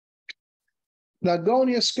 Now,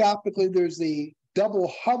 gonioscopically, there's the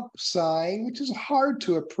double hump sign, which is hard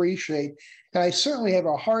to appreciate, and I certainly have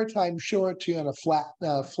a hard time showing it to you on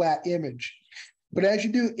a flat image. But as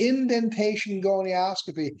you do indentation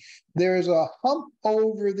gonioscopy, there's a hump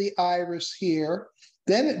over the iris here.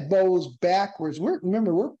 Then it bows backwards.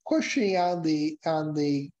 Remember, we're pushing on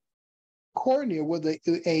the cornea with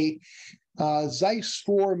a Zeiss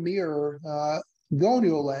 4 mirror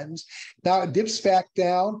gonial lens. Now it dips back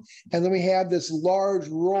down, and then we have this large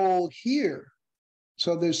roll here.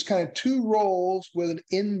 So there's kind of two rolls with an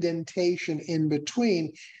indentation in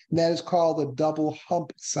between. And that is called the double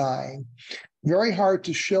hump sign. Very hard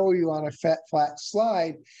to show you on a flat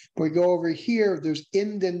slide. But we go over here, there's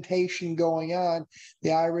indentation going on.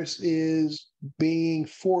 The iris is being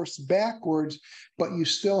forced backwards, but you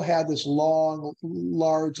still have this long,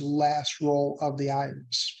 large last roll of the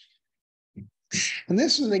iris. And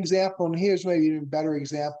this is an example, and here's maybe an even better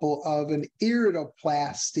example of an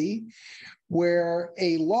iridoplasty, where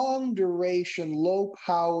a long duration, low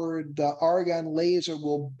powered argon laser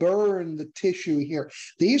will burn the tissue here.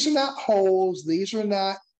 These are not holes. These are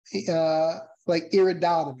not like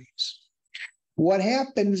iridotomies. What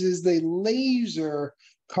happens is the laser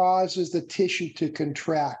causes the tissue to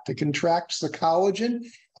contract. It contracts the collagen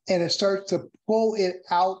and it starts to pull it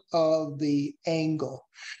out of the angle.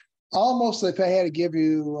 Almost if I had to give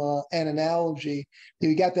you an analogy,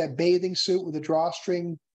 you got that bathing suit with a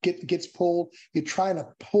drawstring gets pulled. You're trying to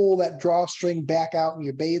pull that drawstring back out in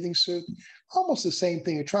your bathing suit. Almost the same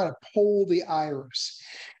thing. You're trying to pull the iris.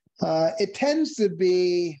 It tends to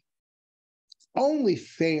be only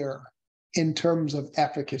fair in terms of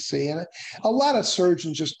efficacy. And a lot of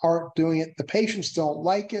surgeons just aren't doing it. The patients don't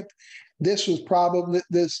like it. This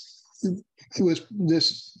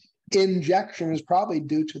injection is probably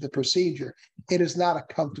due to the procedure. It is not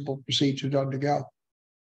a comfortable procedure to undergo.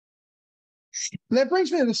 And that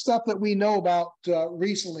brings me to the stuff that we know about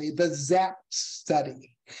recently, the ZAP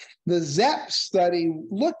study. The ZAP study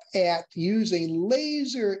looked at using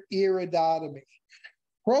laser iridotomy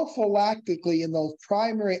prophylactically in those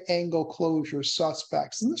primary angle closure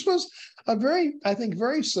suspects. And this was a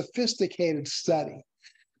very sophisticated study,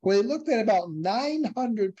 where they looked at about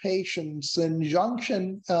 900 patients in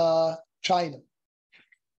Zhongshan, China.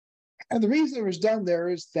 And the reason it was done there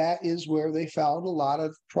is that is where they found a lot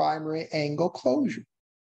of primary angle closure.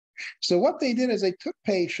 So what they did is they took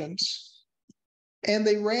patients and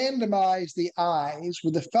they randomized the eyes,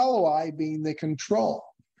 with the fellow eye being the control.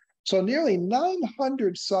 So nearly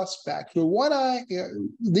 900 suspects with one eye.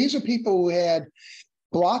 These are people who had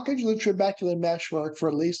blockage of the trabecular meshwork for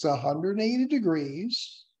at least 180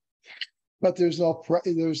 degrees. But there's no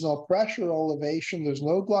pressure elevation, there's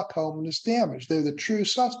no glaucomatous damage. They're the true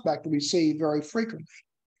suspect that we see very frequently.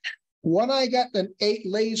 One eye got an 8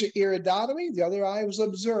 laser iridotomy, the other eye was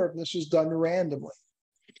observed. This was done randomly.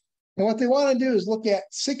 And what they want to do is look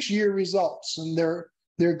at 6-year results, and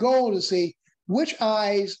their goal is to see which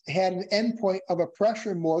eyes had an endpoint of a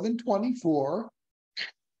pressure more than 24,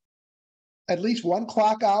 at least 1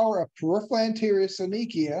 clock hour of peripheral anterior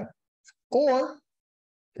synechia, or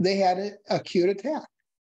they had an acute attack.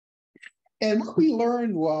 And what we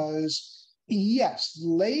learned was, yes,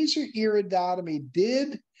 laser iridotomy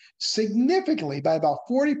did significantly, by about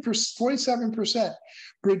 47%,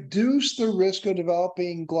 reduce the risk of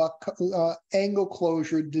developing angle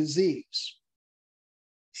closure disease.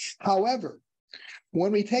 However,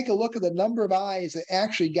 when we take a look at the number of eyes that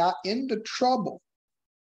actually got into trouble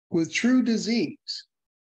with true disease,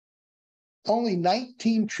 only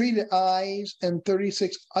 19 treated eyes and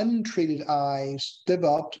 36 untreated eyes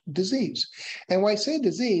developed disease. And when I say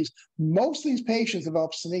disease, most of these patients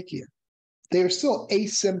developed synechia. They are still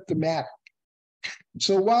asymptomatic.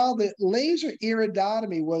 So while the laser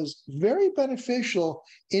iridotomy was very beneficial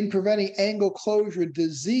in preventing angle closure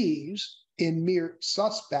disease in mere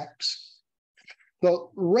suspects, the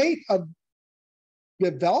rate of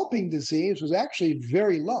developing disease was actually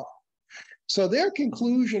very low. So their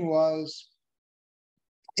conclusion was,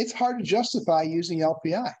 it's hard to justify using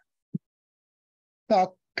LPI.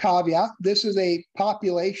 Now, caveat, this is a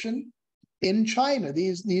population in China.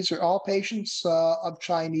 These are all patients of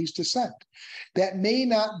Chinese descent. That may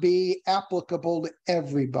not be applicable to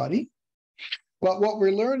everybody, but what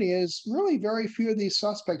we're learning is really very few of these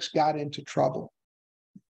suspects got into trouble.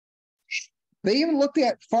 They even looked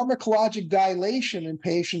at pharmacologic dilation in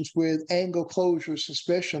patients with angle closure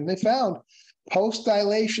suspicion. They found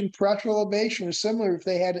post-dilation pressure elevation is similar if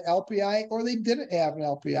they had an LPI or they didn't have an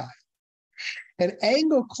LPI. And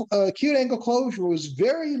acute angle closure was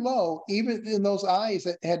very low, even in those eyes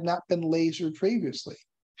that had not been lasered previously.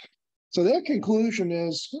 So their conclusion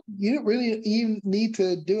is you don't really even need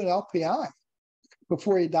to do an LPI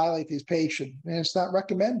before you dilate these patients, and it's not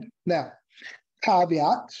recommended. Now,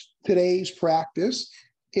 caveat, today's practice,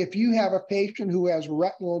 if you have a patient who has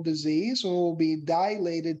retinal disease and will be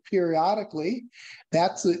dilated periodically,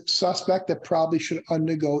 that's a suspect that probably should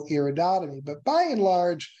undergo iridotomy. But by and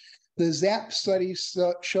large, the ZAP studies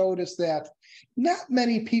showed us that not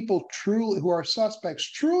many people who are suspects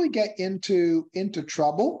truly get into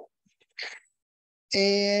trouble.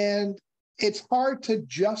 And it's hard to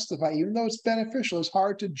justify, even though it's beneficial, it's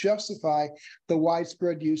hard to justify the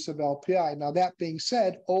widespread use of LPI. Now, that being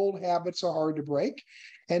said, old habits are hard to break.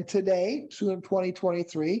 And today, in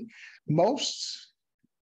 2023, most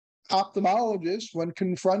ophthalmologists, when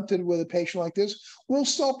confronted with a patient like this, will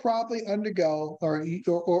still probably undergo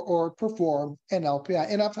or perform an LPI.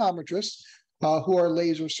 And optometrists who are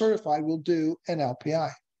laser certified will do an LPI.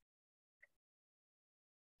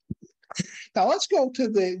 Now let's go to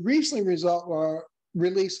the recently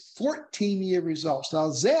released 14-year results.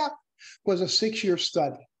 Now ZAP was a 6-year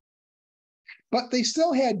study, but they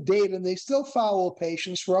still had data and they still follow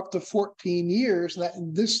patients for up to 14 years.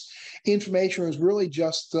 And this information was really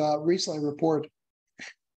just recently reported.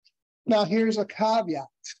 Now here's a caveat.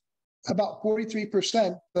 About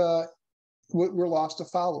 43% were lost to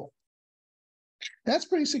follow. That's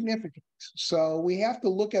pretty significant. So we have to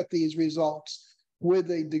look at these results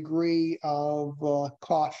with a degree of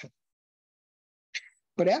caution.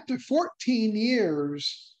 But after 14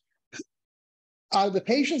 years, out of the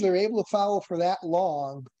patients that are able to follow for that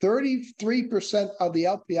long, 33% of the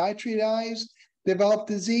LPI treated eyes developed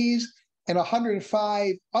disease, and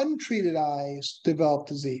 105 untreated eyes developed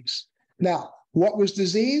disease. Now, what was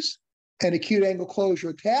disease? An acute angle closure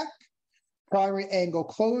attack, primary angle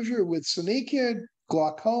closure with synechia,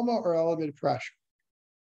 glaucoma, or elevated pressure.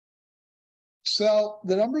 So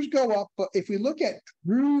the numbers go up, but if we look at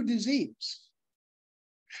true disease,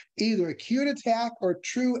 either acute attack or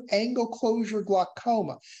true angle closure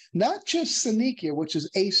glaucoma, not just synechia, which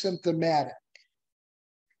is asymptomatic,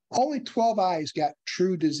 only 12 eyes got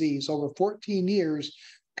true disease over 14 years.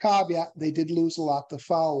 Caveat, they did lose a lot to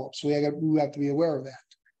follow-up, so we have to be aware of that.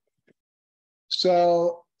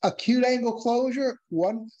 So acute angle closure,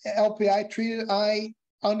 one LPI treated eye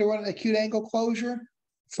underwent acute angle closure,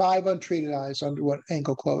 5 untreated eyes underwent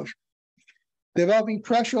angle closure. Developing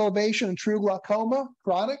pressure elevation and true glaucoma,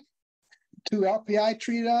 chronic, 2 LPI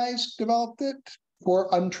treated eyes developed it, 4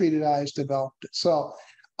 untreated eyes developed it. So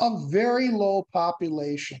a very low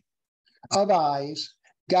population of eyes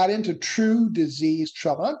got into true disease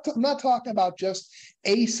trouble. I'm not talking about just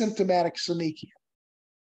asymptomatic synechia.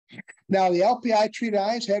 Now, the LPI treated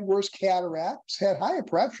eyes had worse cataracts, had higher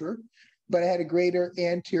pressure, but had a greater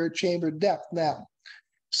anterior chamber depth. Now,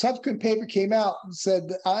 subsequent paper came out and said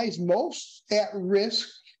the eyes most at risk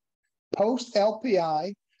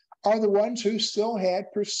post-LPI are the ones who still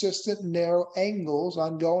had persistent narrow angles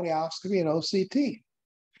on gonioscopy and OCT.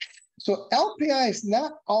 So LPI is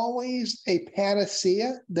not always a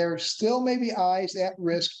panacea. There still may be eyes at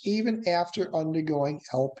risk even after undergoing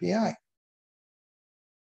LPI.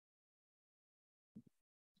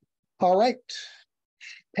 All right.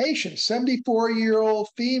 Patient, 74-year-old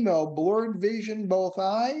female, blurred vision, both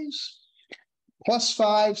eyes,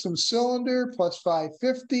 +5 some cylinder,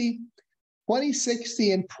 +550,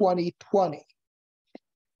 20/60 and 20/20.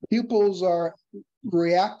 Pupils are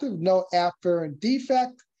reactive, no afferent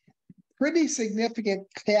defect. Pretty significant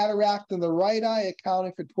cataract in the right eye,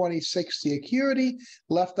 accounting for 20/60 acuity.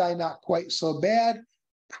 Left eye, not quite so bad.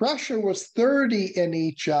 Pressure was 30 in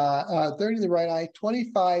each eye, 30 in the right eye,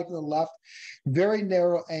 25 in the left. Very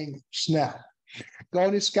narrow angles. Now,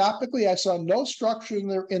 gonioscopically, I saw no structure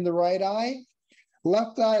in the right eye.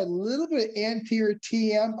 Left eye, a little bit of anterior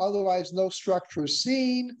TM, otherwise no structure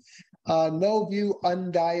seen. No view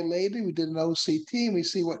undilated. We did an OCT, and we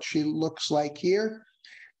see what she looks like here.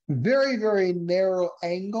 Very, very narrow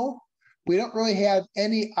angle. We don't really have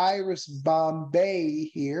any iris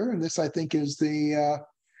Bombay here, and this, I think, is the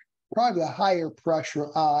probably the higher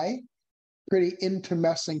pressure eye. Pretty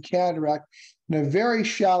intumescent cataract in a very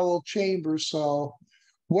shallow chamber. So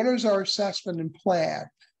what is our assessment and plan?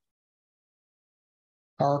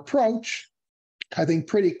 Our approach, I think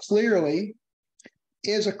pretty clearly,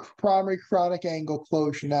 is a primary chronic angle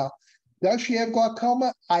closure. Now, does she have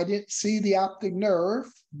glaucoma? I didn't see the optic nerve,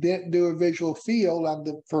 didn't do a visual field on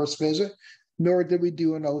the first visit, nor did we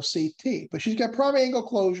do an OCT. But she's got primary angle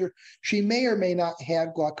closure. She may or may not have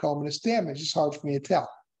glaucomatous damage. It's hard for me to tell.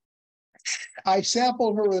 I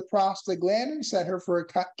sampled her with a prostaglandin, sent her for a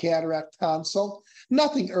cataract consult.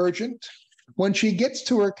 Nothing urgent. When she gets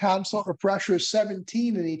to her consult, her pressure is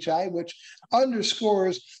 17 in each eye, which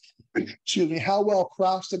underscores, excuse me, how well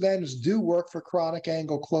prostaglandins do work for chronic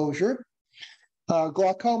angle closure.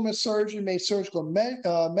 Glaucoma surgeon made surgical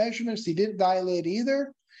measurements. He didn't dilate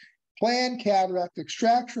either. Planned cataract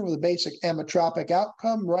extraction with a basic ametropic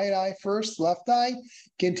outcome. Right eye first, left eye.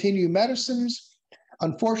 Continue medicines.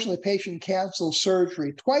 Unfortunately, patient canceled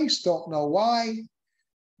surgery twice. Don't know why.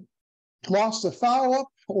 Lost to follow-up,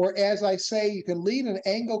 or as I say, you can lead an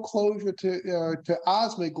angle closure to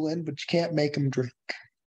osmoglin, but you can't make them drink.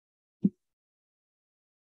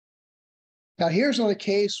 Now, here's another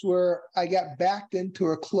case where I got backed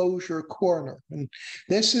into a closure corner. And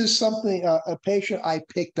this is something, a patient I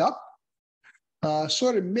picked up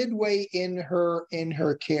sort of midway in her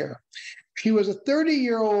care. She was a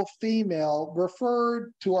 30-year-old female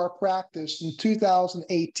referred to our practice in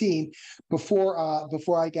 2018 before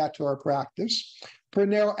I got to our practice for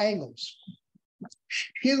narrow angles.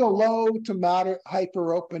 She has a low to moderate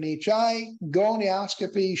hyperopen HI,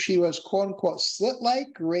 gonioscopy. She was quote unquote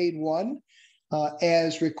slit-like grade 1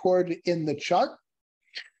 as recorded in the chart.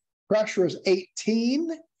 Pressure is 18.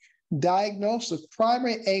 Diagnosed as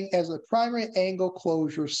a primary angle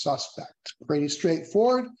closure suspect. Pretty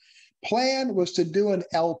straightforward. Plan was to do an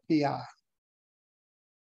LPI.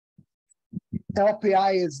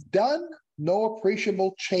 LPI is done, no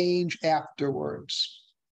appreciable change afterwards.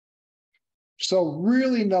 So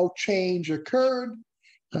really no change occurred.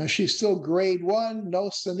 She's still grade 1, no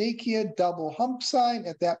synechia, double hump sign.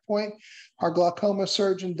 At that point, our glaucoma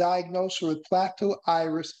surgeon diagnosed her with plateau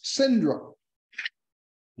iris syndrome.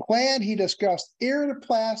 Plan, he discussed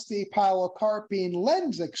iridoplasty, pilocarpine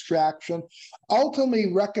lens extraction,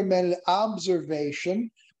 ultimately recommended observation,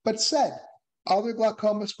 but said other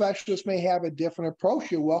glaucoma specialists may have a different approach.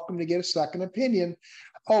 You're welcome to get a second opinion.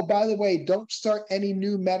 Oh, by the way, don't start any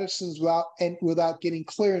new medicines without getting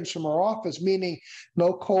clearance from our office, meaning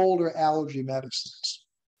no cold or allergy medicines.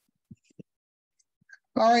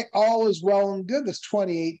 All right, all is well and good. That's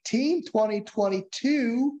 2018,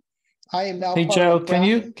 2022. I am now. Hey Joe, can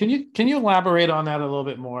you elaborate on that a little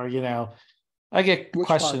bit more? You know, I get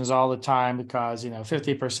questions all the time because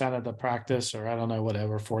 50% of the practice, or I don't know,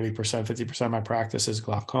 whatever, 40%, 50% of my practice is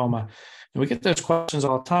glaucoma, and we get those questions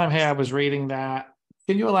all the time. Hey, I was reading that.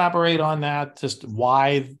 Can you elaborate on that? Just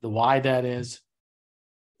why that is?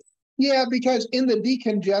 Yeah, because in the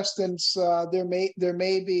decongestants, there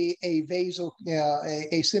may be a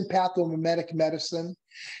sympathomimetic medicine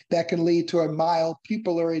that can lead to a mild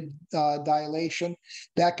pupillary dilation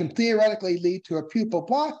that can theoretically lead to a pupil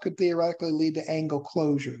block, could theoretically lead to angle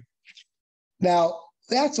closure. Now,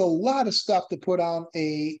 that's a lot of stuff to put on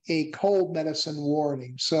a cold medicine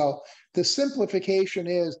warning. So the simplification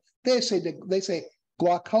is they say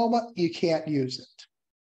glaucoma, you can't use it.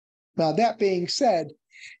 Now, that being said,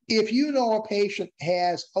 if you know a patient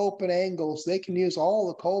has open angles, they can use all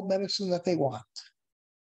the cold medicine that they want.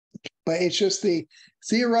 But it's just the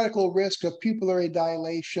theoretical risk of pupillary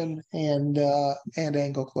dilation and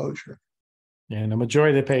angle closure. Yeah, and the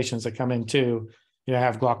majority of the patients that come in too,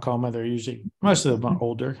 have glaucoma. They're usually, most of them are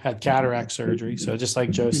older, had cataract surgery. So just like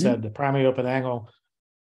Joe said, the primary open angle,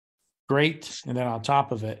 great. And then on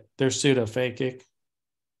top of it, they're pseudophakic.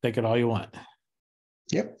 Take it all you want.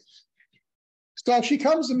 Yep. So she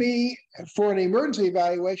comes to me for an emergency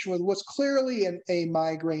evaluation with what's clearly a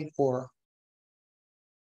migraine aura.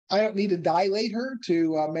 I don't need to dilate her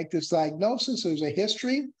to make this diagnosis. There's a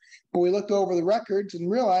history, but we looked over the records and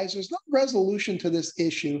realized there's no resolution to this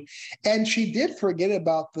issue. And she did forget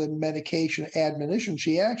about the medication admonition.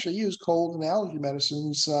 She actually used cold and allergy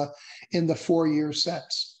medicines in the 4 years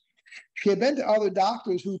since. She had been to other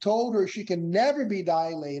doctors who told her she can never be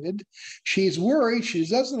dilated. She's worried. She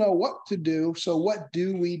doesn't know what to do. So what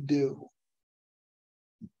do we do?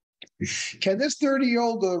 Can this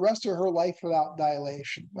 30-year-old go the rest of her life without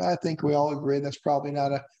dilation? I think we all agree that's probably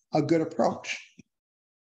not a good approach.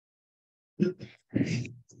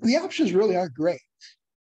 The options really aren't great.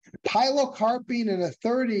 Pilocarpine in a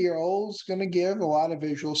 30-year-old is going to give a lot of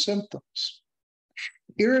visual symptoms.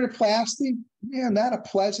 Iridoplasty, not a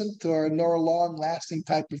pleasant or nor a long-lasting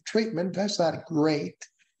type of treatment. That's not great.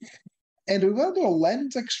 And we want to do a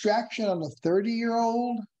lens extraction on a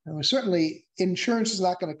 30-year-old. Certainly, insurance is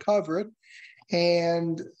not going to cover it.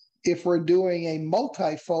 And if we're doing a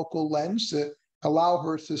multifocal lens to allow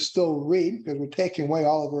her to still read, because we're taking away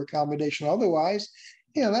all of her accommodation otherwise,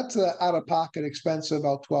 that's an out-of-pocket expense of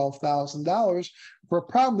about $12,000 for a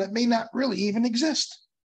problem that may not really even exist.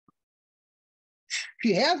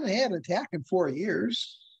 She hasn't had an attack in 4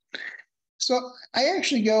 years. So I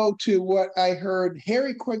actually go to what I heard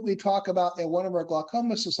Harry Quigley talk about at one of our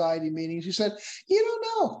Glaucoma Society meetings. He said, you don't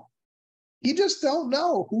know. You just don't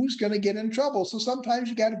know who's going to get in trouble. So sometimes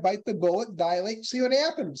you got to bite the bullet, dilate, see what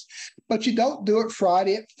happens. But you don't do it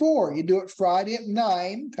Friday at 4. You do it Friday at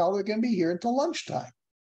 9, tell they're going to be here until lunchtime.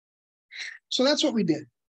 So that's what we did.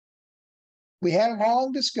 We had a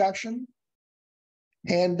long discussion.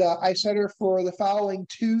 And I set her for the following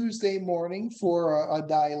Tuesday morning for a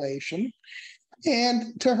dilation.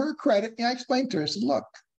 And to her credit, I explained to her, I said, look,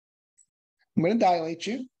 I'm going to dilate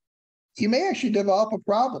you. You may actually develop a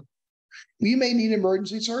problem. You may need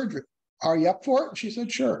emergency surgery. Are you up for it? She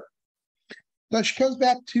said, sure. So she comes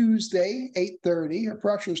back Tuesday, 8:30. Her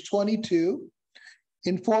pressure is 22.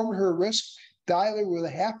 Informed her risk dilated with a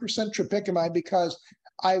 0.5% tropicamide because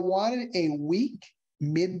I wanted a weak,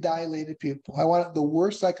 mid-dilated pupil. I wanted the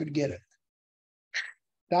worst I could get it.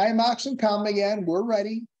 Diamoxin come again. We're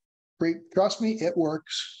ready. Trust me, it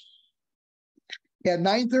works. At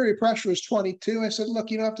 9:30, pressure was 22. I said, look,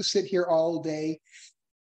 you don't have to sit here all day.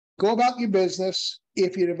 Go about your business.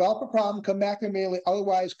 If you develop a problem, come back immediately.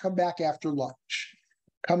 Otherwise, come back after lunch.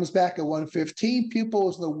 Comes back at 1:15. Pupil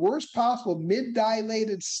is in the worst possible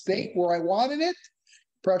mid-dilated state where I wanted it.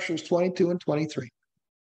 Pressure is 22 and 23.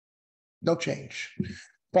 No change.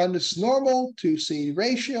 Fundus normal, 2C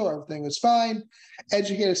ratio, everything was fine.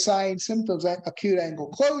 Educated signs, symptoms, acute angle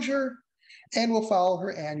closure, and we'll follow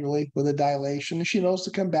her annually with a dilation. And she knows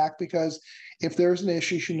to come back because if there's an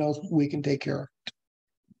issue, she knows we can take care of it.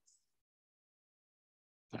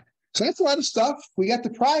 So that's a lot of stuff. We got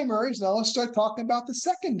the primaries. Now let's start talking about the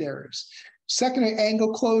secondaries. Secondary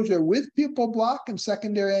angle closure with pupil block and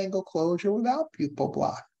secondary angle closure without pupil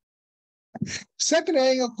block.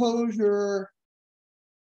 Secondary angle closure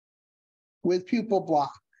with pupil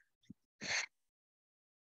block.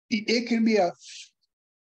 It can be a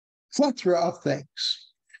plethora of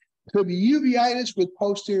things. It could be uveitis with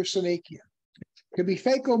posterior synechia. It could be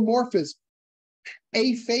phacomorphism,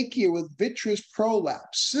 aphakia with vitreous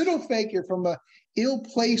prolapse, pseudophakia from a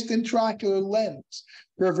ill-placed intraocular lens,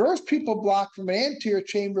 reverse pupil block from an anterior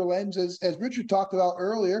chamber lens, as Richard talked about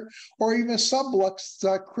earlier, or even a sublux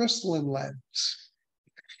crystalline lens.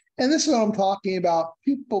 And this is what I'm talking about.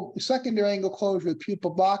 Pupil secondary angle closure with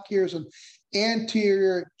pupil block. Here's an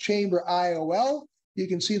anterior chamber IOL. You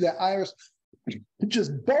can see the iris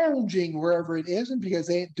just bulging wherever it isn't because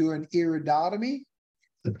they ain't doing iridotomy.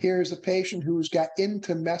 Here's a patient who's got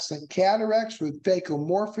intumescent cataracts with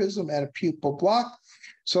phacomorphism and a pupil block.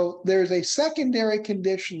 So there's a secondary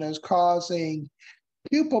condition that's causing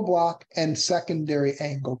pupil block and secondary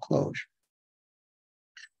angle closure.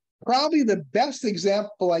 Probably the best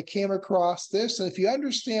example I came across this, and if you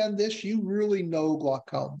understand this, you really know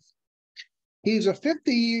glaucoma. He's a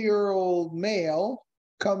 50-year-old male,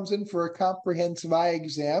 comes in for a comprehensive eye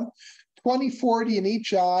exam, 20/40 in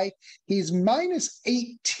each eye. He's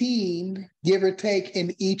 -18, give or take,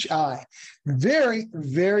 in each eye. Very,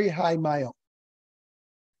 very high myopia.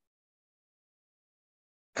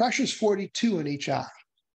 Pressure's 42 in each eye.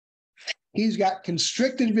 He's got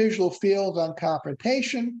constricted visual fields on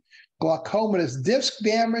confrontation, glaucomatous disc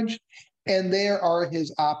damage, and there are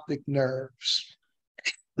his optic nerves.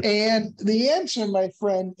 And the answer, my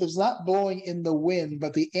friend, is not blowing in the wind,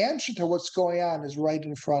 but the answer to what's going on is right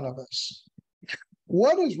in front of us.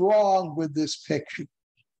 What is wrong with this picture?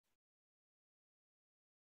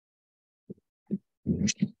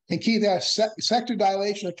 And Keith asked, sector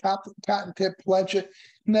dilation of cotton tip plegia.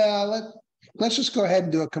 No, let's just go ahead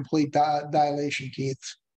and do a complete dilation, Keith.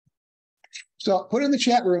 So put in the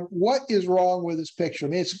chat room, what is wrong with this picture? I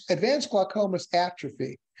mean, it's advanced glaucomatous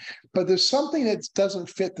atrophy, but there's something that doesn't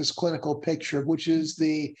fit this clinical picture, which is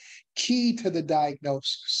the key to the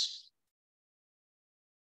diagnosis.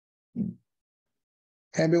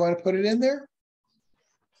 Anybody want to put it in there?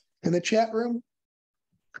 In the chat room?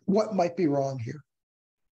 What might be wrong here?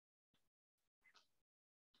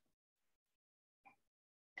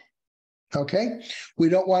 Okay, we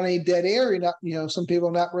don't want any dead air. You're not, some people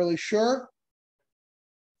are not really sure.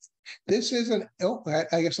 This isn't,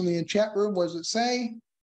 I guess something in the chat room, what does it say?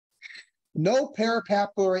 No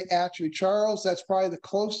parapapillary atrophy. Charles, that's probably the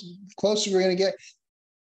closest we're going to get.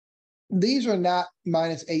 These are not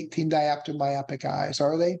 -18 diopter myopic eyes,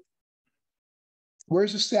 are they?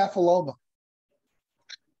 Where's the staphyloma?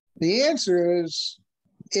 The answer is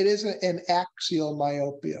it isn't an axial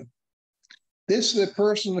myopia. This is a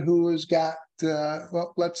person who has got,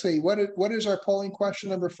 well, let's see, what is our polling question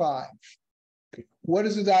number 5? What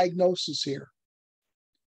is the diagnosis here?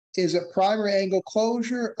 Is it primary angle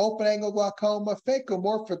closure, open angle glaucoma,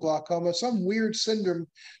 phacomorphic glaucoma, some weird syndrome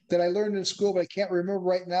that I learned in school, but I can't remember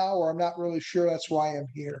right now, or I'm not really sure. That's why I'm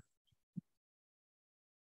here.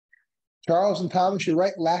 Charles and Thomas, you're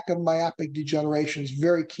right. Lack of myopic degeneration is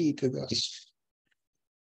very key to this.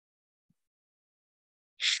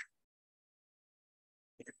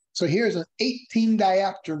 So here's an 18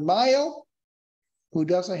 diopter myo who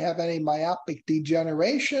doesn't have any myopic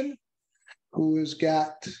degeneration, who has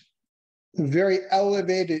got very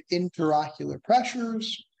elevated intraocular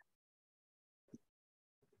pressures.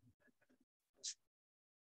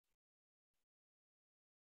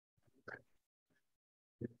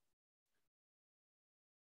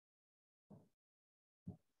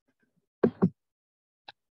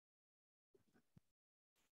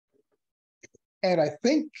 And I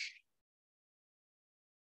think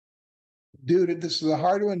this is a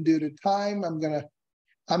hard one due to time, I'm gonna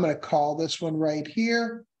call this one right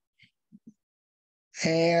here.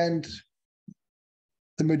 And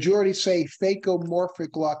the majority say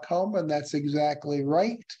phacomorphic glaucoma, and that's exactly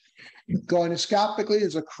right. Gonioscopically,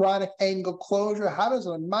 there's a chronic angle closure. How does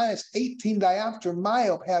a -18 diopter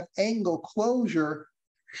myope have angle closure?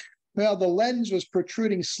 Well, the lens was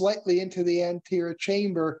protruding slightly into the anterior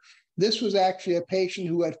chamber. This was actually a patient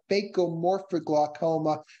who had phacomorphic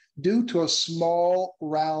glaucoma due to a small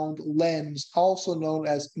round lens, also known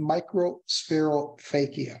as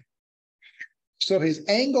microspherophakia. So his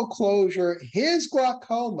angle closure, his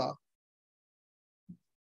glaucoma,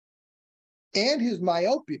 and his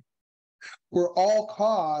myopia were all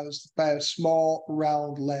caused by a small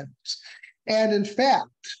round lens. And in fact,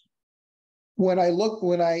 I don't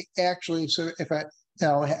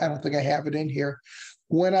think I have it in here.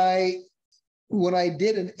 When I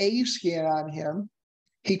did an A scan on him,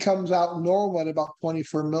 he comes out normal at about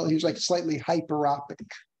 24 mil. He's like slightly hyperopic.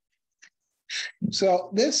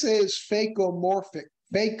 So this is phacomorphic.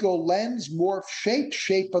 Phaco lens, morph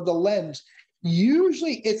shape of the lens.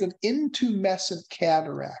 Usually it's an intumescent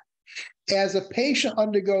cataract. As a patient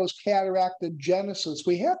undergoes cataractogenesis,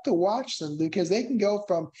 we have to watch them because they can go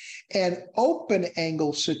from an open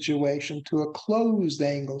angle situation to a closed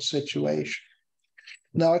angle situation.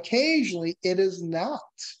 Now, occasionally it is not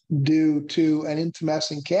due to an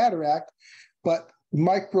intumescent cataract, but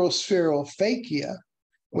microspherophakia,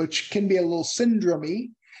 which can be a little syndrome-y,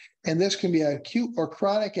 and this can be an acute or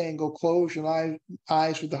chronic angle closure in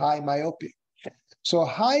eyes with high myopia. So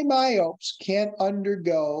high myopes can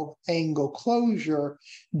undergo angle closure,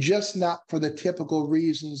 just not for the typical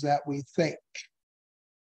reasons that we think.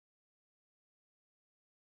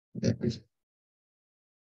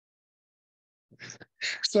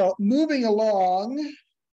 So moving along,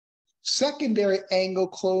 secondary angle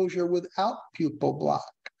closure without pupil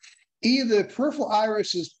block. Either the peripheral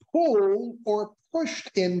iris is pulled or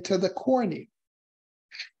pushed into the cornea.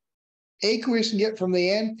 Aqueous can get from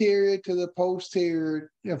the anterior to the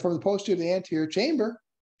posterior, from the posterior to the anterior chamber.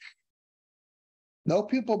 No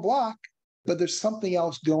pupil block, but there's something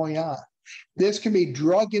else going on. This can be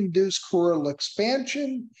drug-induced choroidal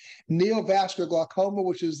expansion, neovascular glaucoma,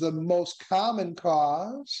 which is the most common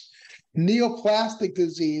cause, neoplastic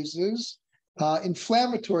diseases,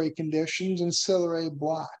 inflammatory conditions, and ciliary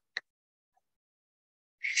block.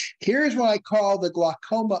 Here's what I call the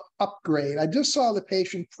glaucoma upgrade. I just saw the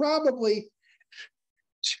patient probably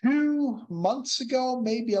 2 months ago,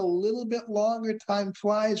 maybe a little bit longer. Time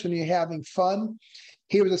flies when you're having fun.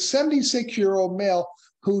 He was a 76-year-old male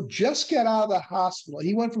who just got out of the hospital.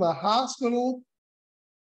 He went from a hospital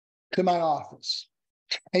to my office.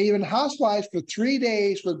 And he'd been hospitalized for 3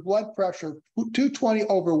 days with blood pressure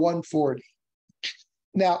 220/140.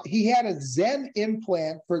 Now, he had a Zen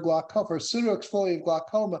implant for glaucoma, for pseudoexfoliative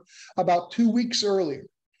glaucoma, about 2 weeks earlier.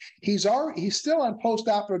 He's still on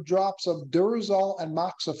postoperative drops of Durezol and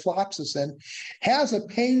moxifloxacin, has a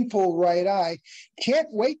painful right eye,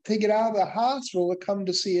 can't wait to get out of the hospital to come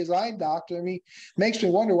to see his eye doctor. I mean, makes me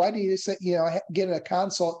wonder, why do you just, get a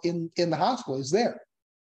consult in the hospital? He's there.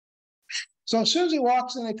 So as soon as he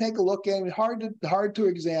walks in, I take a look at him. Hard to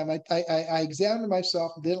examine. I examined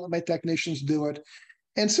myself, didn't let my technicians do it.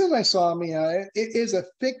 And as soon as I saw him, it is a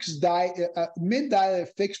fixed mid-dilated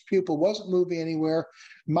fixed pupil, wasn't moving anywhere,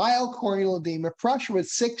 mild corneal edema, pressure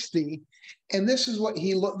was 60, and this is what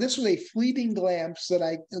he looked. This was a fleeting glimpse that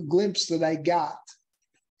I got.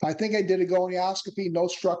 I think I did a gonioscopy, no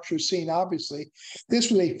structure seen, obviously.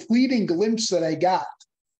 This was a fleeting glimpse that I got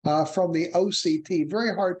from the OCT.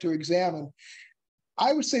 Very hard to examine.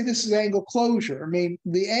 I would say this is angle closure. I mean,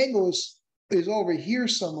 the angle is over here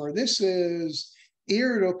somewhere. This is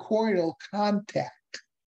iridocorneal contact.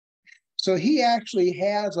 So he actually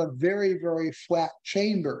has a very, very flat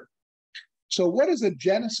chamber. So what is the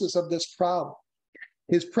genesis of this problem?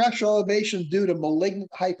 His pressure elevation due to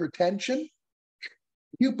malignant hypertension,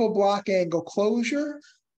 pupil block angle closure,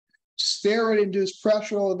 steroid-induced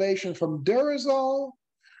pressure elevation from Durezol,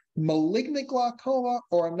 malignant glaucoma,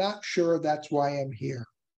 or I'm not sure. That's why I'm here.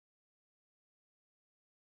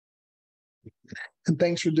 And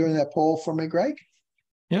thanks for doing that poll for me, Greg.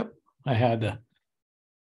 Yep. I had a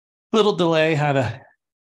little delay, how to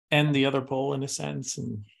end the other poll in a sense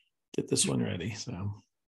and get this one ready.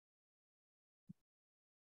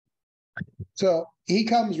 So he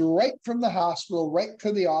comes right from the hospital, right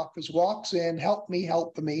to the office, walks in, help me.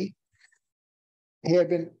 He had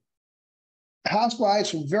been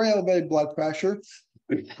hospitalized with very elevated blood pressure,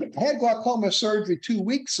 I had glaucoma surgery 2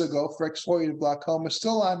 weeks ago for exfoliative glaucoma,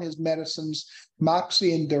 still on his medicines,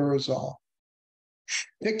 Moxie and Durezol.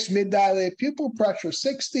 Fixed mid-dilated pupil, pressure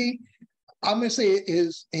 60. I'm going to say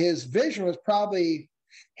his vision was probably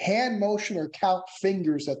hand motion or count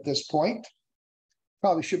fingers at this point.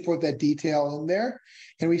 Probably should put that detail in there.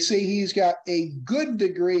 And we see he's got a good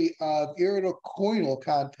degree of iridocorneal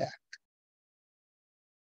contact.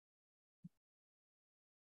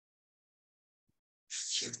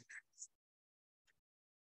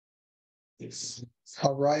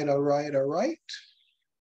 All right.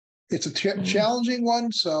 It's a challenging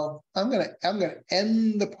one, so I'm gonna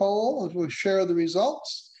end the poll as we share the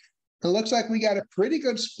results. It looks like we got a pretty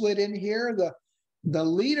good split in here. The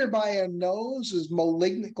leader by a nose is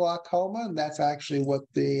malignant glaucoma, and that's actually what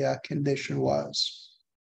the condition was.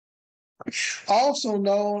 Also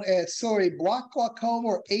known as ciliary block glaucoma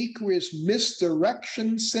or aqueous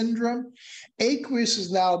misdirection syndrome. Aqueous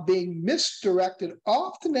is now being misdirected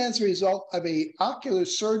often as a result of an ocular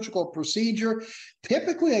surgical procedure,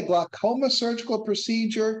 typically a glaucoma surgical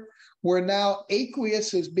procedure, where now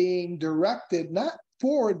aqueous is being directed not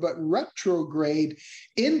forward but retrograde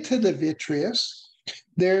into the vitreous.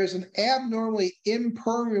 There's an abnormally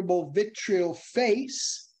impermeable vitreal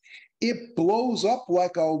face. It blows up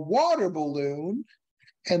like a water balloon,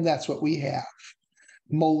 and that's what we have.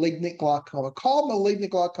 Malignant glaucoma. Called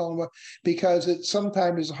malignant glaucoma because it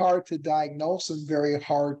sometimes is hard to diagnose and very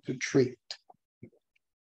hard to treat.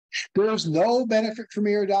 There's no benefit from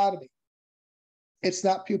iridotomy. It's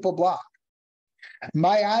not pupil block.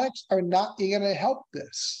 Miotics are not going to help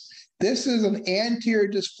this. This is an anterior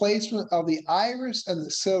displacement of the iris and the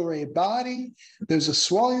ciliary body. There's a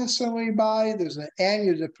swelling of the ciliary body. There's an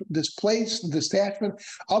anterior detachment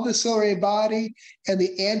of the ciliary body, and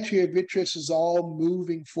the anterior vitreous is all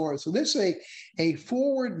moving forward. So this is a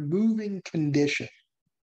forward-moving condition.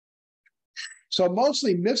 So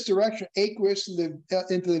mostly misdirection aqueous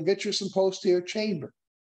into the vitreous and posterior chamber.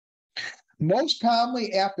 Most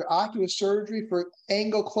commonly after ocular surgery for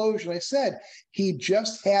angle closure. I said he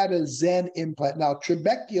just had a Zen implant. Now,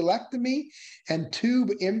 trabeculectomy and tube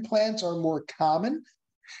implants are more common,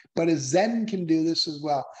 but a Zen can do this as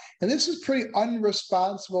well. And this is pretty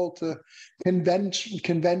unresponsive to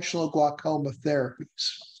conventional glaucoma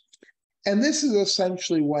therapies. And this is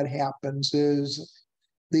essentially what happens is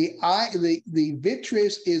the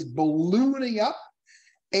vitreous is ballooning up.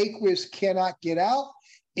 Aqueous cannot get out.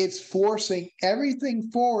 It's forcing everything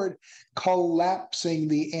forward, collapsing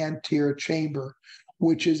the anterior chamber,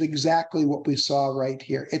 which is exactly what we saw right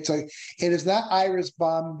here. It is not iris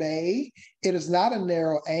bombay. It is not a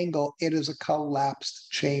narrow angle. It is a collapsed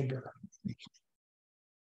chamber.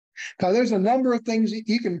 Now, there's a number of things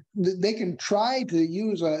they can try to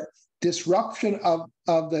use a disruption of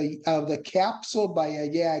the capsule by a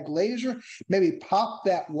YAG laser, maybe pop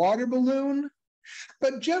that water balloon.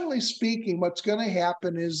 But generally speaking, what's going to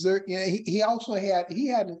happen is he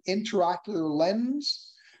had an intraocular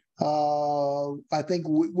lens, I think,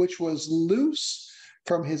 which was loose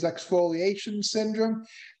from his exfoliation syndrome.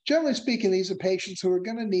 Generally speaking, these are patients who are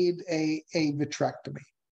going to need a vitrectomy.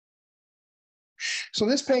 So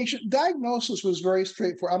this patient diagnosis was very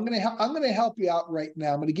straightforward. I'm going to help you out right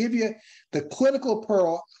now. I'm going to give you the clinical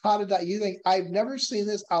pearl. You think I've never seen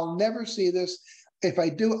this? I'll never see this. If I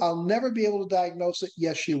do, I'll never be able to diagnose it.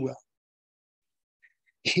 Yes, you will.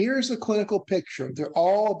 Here's the clinical picture. They're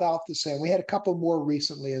all about the same. We had a couple more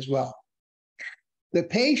recently as well. The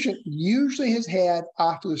patient usually has had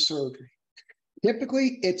ocular surgery.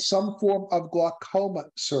 Typically, it's some form of glaucoma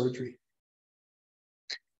surgery.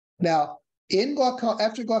 Now,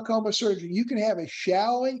 after glaucoma surgery, you can have a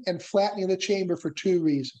shallowing and flattening of the chamber for two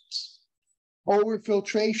reasons: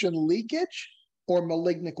 overfiltration leakage or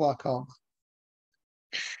malignant glaucoma.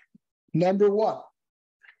 Number one,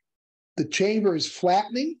 the chamber is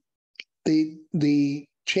flattening, the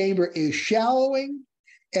chamber is shallowing,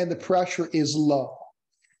 and the pressure is low.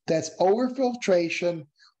 That's overfiltration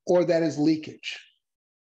or that is leakage.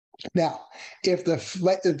 Now, if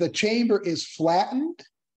the chamber is flattened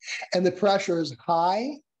and the pressure is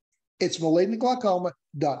high, it's malignant glaucoma,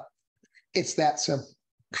 done. It's that simple.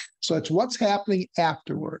 So it's what's happening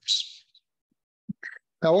afterwards.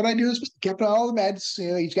 Now, what I do is kept all the meds.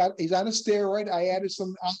 He's on a steroid. I added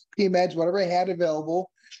some P meds, whatever I had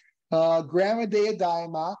available. Gram a day of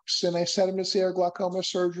Diamox, and I sent him to Sierra glaucoma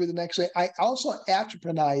surgery the next day. I also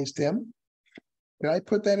atropenized him. Did I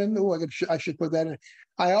put that in? I should put that in.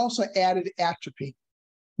 I also added atropine,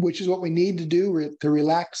 which is what we need to do to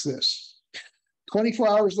relax this. 24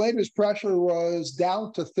 hours later, his pressure was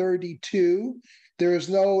down to 32. There is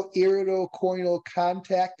no iridocorneal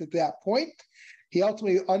contact at that point. He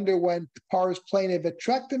ultimately underwent pars plana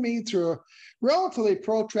vitrectomy through a relatively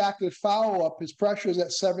protracted follow-up. His pressure is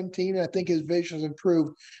at 17, and I think his vision has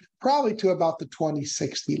improved probably to about the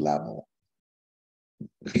 20/60 level.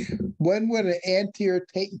 When would an anterior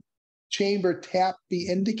chamber tap be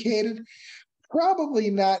indicated? Probably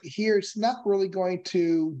not here. It's not really going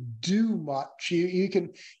to do much. You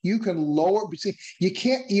can lower, but see, you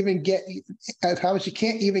can't even get, Thomas, you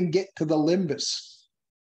can't even get to the limbus.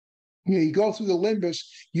 You go through the limbus,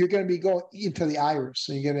 you're going to be going into the iris,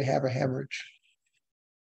 and you're going to have a hemorrhage.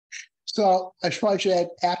 So I probably should add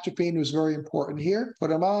atropine was very important here. Put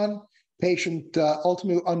him on. Patient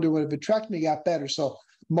ultimately underwent a vitrectomy, got better. So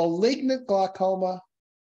malignant glaucoma,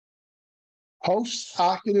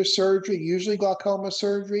 post-ocular surgery, usually glaucoma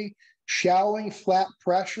surgery, shallowing, flat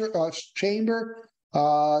pressure chamber,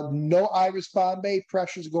 no iris bombay,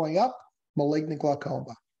 pressure's going up, malignant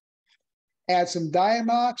glaucoma. Add some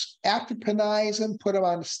Diamox, atropinize him, put him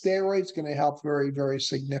on steroids, going to help very, very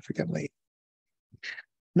significantly.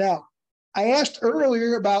 Now, I asked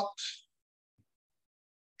earlier about,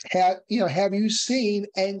 have you seen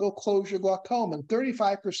angle closure glaucoma? And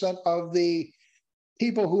 35% of the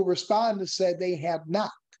people who responded said they had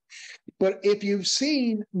not. But if you've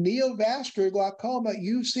seen neovascular glaucoma,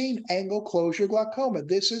 you've seen angle closure glaucoma.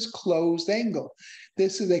 This is closed angle.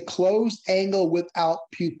 This is a closed angle without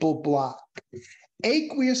pupil block.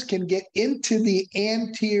 Aqueous can get into the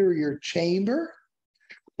anterior chamber,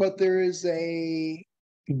 but there is a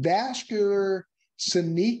vascular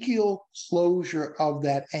synechial closure of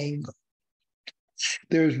that angle.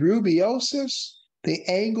 There's rubeosis. The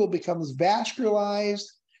angle becomes vascularized.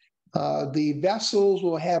 The vessels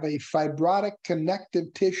will have a fibrotic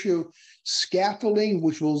connective tissue scaffolding,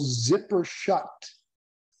 which will zipper shut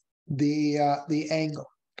the angle.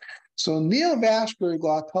 So neovascular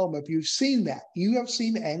glaucoma, if you've seen that, you have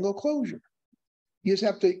seen angle closure. You just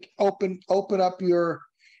have to open up your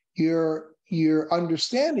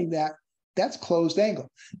understanding that that's closed angle.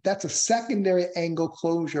 That's a secondary angle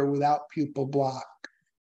closure without pupil block.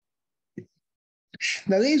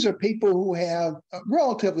 Now, these are people who have a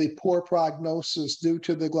relatively poor prognosis due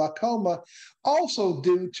to the glaucoma, also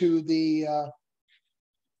due to the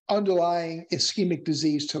underlying ischemic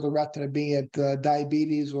disease to the retina, be it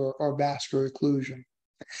diabetes or vascular occlusion.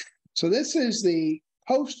 So this is the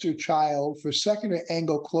poster child for secondary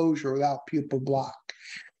angle closure without pupil block.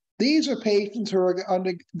 These are patients who are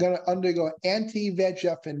going to undergo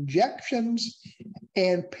anti-VEGF injections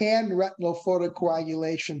and pan-retinal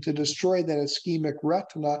photocoagulation to destroy that ischemic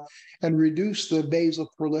retina and reduce the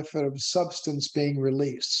vasoproliferative substance being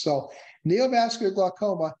released. So neovascular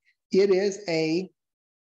glaucoma, it is a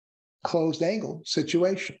closed angle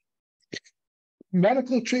situation.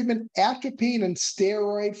 Medical treatment, atropine and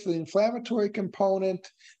steroid for the inflammatory component,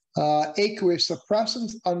 aqueous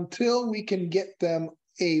suppressants until we can get them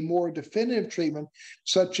a more definitive treatment,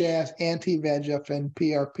 such as anti-VEGF and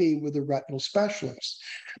PRP with a retinal specialist.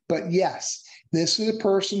 But yes, this is a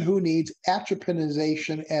person who needs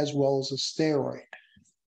atropinization as well as a steroid.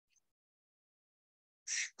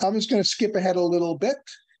 I'm just going to skip ahead a little bit.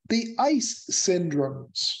 The ICE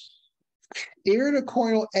syndromes.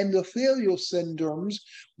 Iridocorneal endothelial syndromes,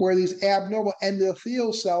 where these abnormal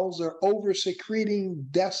endothelial cells are over-secreting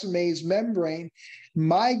Descemet's membrane,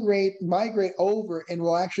 migrate over and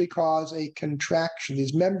will actually cause a contraction.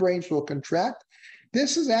 These membranes will contract.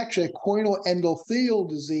 This is actually a corneal endothelial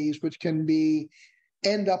disease, which can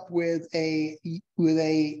end up with a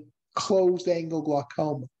closed angle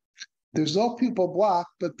glaucoma. There's no pupil block,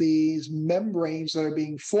 but these membranes that are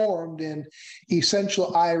being formed in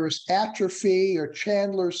essential iris atrophy or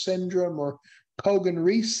Chandler syndrome or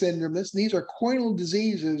Cogan-Reese syndrome, these are corneal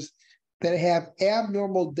diseases that have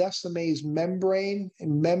abnormal Descemet's membrane,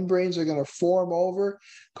 and membranes are going to form over,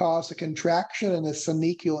 cause a contraction and a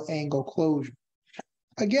synechial angle closure.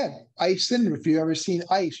 Again, ICE syndrome, if you've ever seen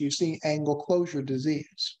ICE, you've seen angle closure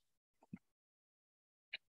disease.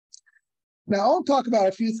 Now, I'll talk about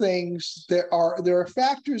a few things. There are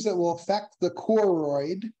factors that will affect the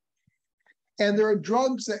choroid, and there are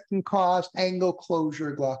drugs that can cause angle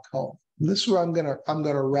closure glaucoma. This is where I'm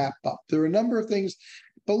gonna wrap up. There are a number of things.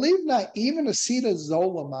 Believe it or not, even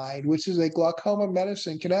acetazolamide, which is a glaucoma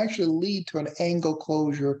medicine, can actually lead to an angle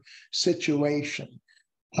closure situation.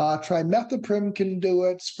 Trimethoprim can do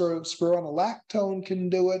it, spironolactone can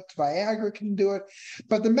do it, Viagra can do it,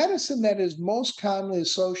 but the medicine that is most commonly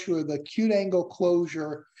associated with acute angle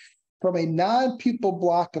closure from a non-pupil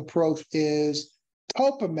block approach is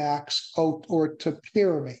Topamax or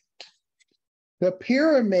topiramate. The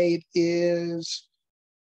Topiramate is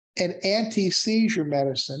an anti-seizure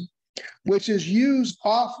medicine, which is used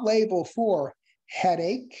off-label for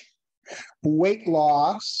headache, weight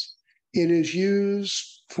loss. It is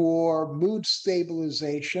used for mood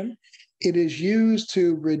stabilization. It is used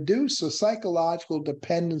to reduce the psychological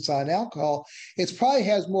dependence on alcohol. It probably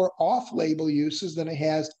has more off-label uses than it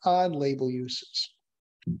has on-label uses.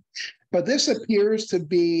 But this appears to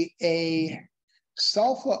be a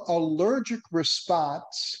sulfa-allergic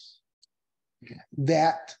response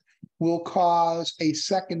that will cause a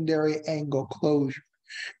secondary angle closure.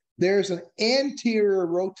 There's an anterior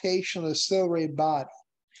rotation of the ciliary body.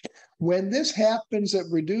 When this happens, it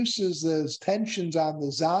reduces the tensions on the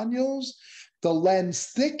zonules, the lens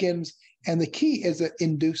thickens, and the key is it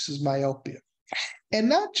induces myopia. And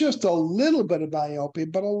not just a little bit of myopia,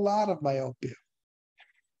 but a lot of myopia.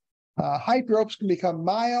 Hyperopes can become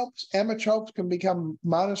myopes, emetropes can become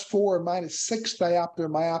 -4 or -6 diopter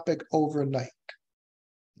myopic overnight.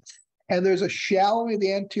 And there's a shallowing of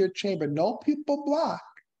the anterior chamber, no pupil block.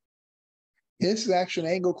 This is actually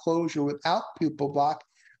an angle closure without pupil block.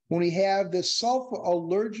 When we have this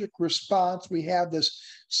sulfa-allergic response, we have this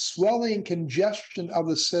swelling and congestion of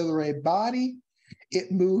the ciliary body.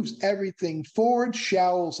 It moves everything forward,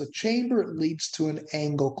 shallows the chamber, it leads to an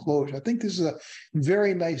angle closure. I think this is a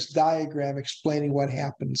very nice diagram explaining what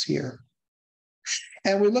happens here.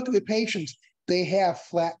 And we look at the patients, they have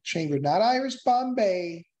flat chamber, not iris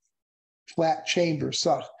bombay, flat chamber.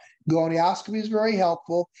 So gonioscopy is very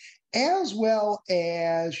helpful, as well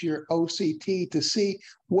as your OCT to see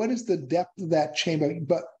what is the depth of that chamber.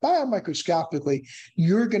 But biomicroscopically,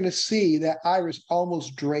 you're going to see that iris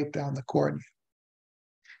almost draped on the cornea.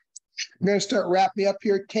 I'm going to start wrapping up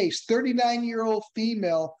here. Case, 39-year-old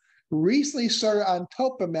female, recently started on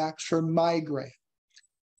Topamax for migraine.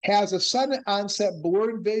 Has a sudden onset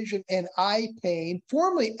blurred vision and eye pain,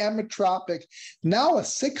 formerly emetropic, now a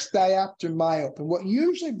 6 diopter myope. And what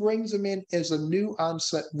usually brings them in is a new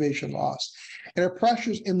onset vision loss. And her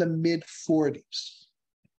pressure's in the mid-40s.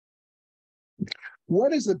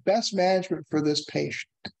 What is the best management for this patient?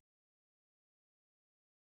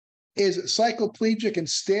 Is it cycloplegic and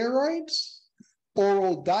steroids,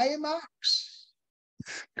 oral Diamox,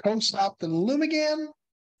 Cosopt and Lumigan,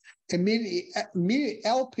 immediate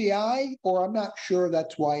LPI, or I'm not sure,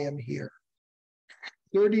 that's why I'm here.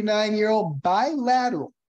 39-year-old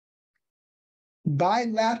bilateral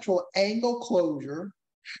angle closure,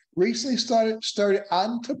 recently started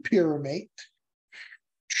on Diplomate,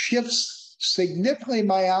 shifts significantly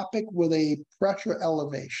myopic with a pressure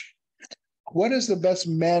elevation. What is the best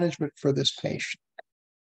management for this patient?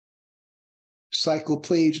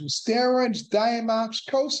 Cycloplegia and steroids, Diamox,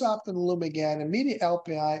 Cosopt and Lumigan, immediate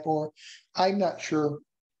LPI, or I'm not sure.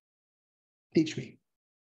 Teach me.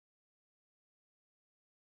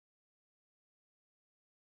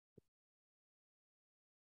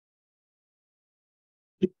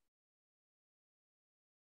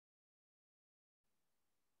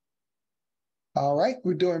 All right,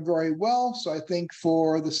 we're doing very well. So I think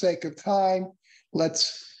for the sake of time,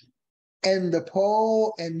 let's end the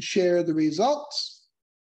poll and share the results.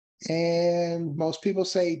 And most people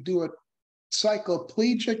say do a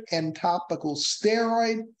cycloplegic and topical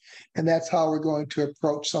steroid, and that's how we're going to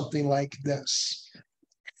approach something like this.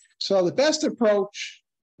 So the best approach,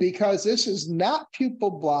 because this is not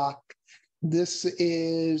pupil block, this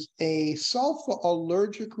is a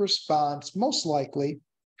sulfa-allergic response, most likely,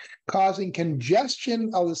 causing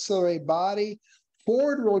congestion of the ciliary body,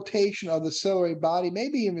 forward rotation of the ciliary body,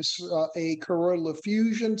 maybe even a choroidal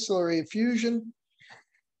effusion, ciliary effusion,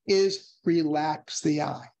 is relax the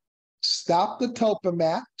eye. Stop the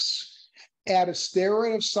Topamax, add a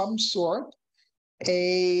steroid of some sort,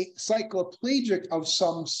 a cycloplegic of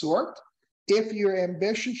some sort. If you're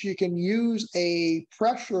ambitious, you can use a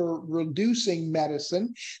pressure-reducing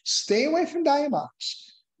medicine. Stay away from Diamox.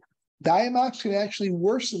 Diamox can actually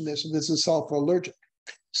worsen this if this is sulfa-allergic.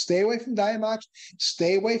 Stay away from Diamox.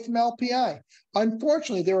 Stay away from LPI.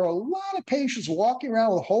 Unfortunately, there are a lot of patients walking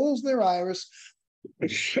around with holes in their iris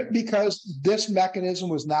because this mechanism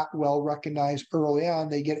was not well recognized early on.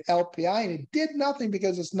 They get LPI and it did nothing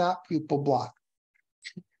because it's not pupil block.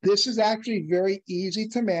 This is actually very easy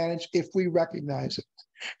to manage if we recognize it.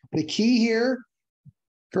 The key here,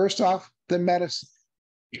 first off, the medicine.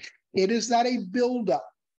 It is not a buildup.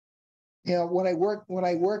 You know, when I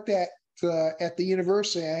worked at the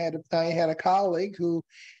university, I had a colleague who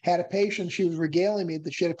had a patient. She was regaling me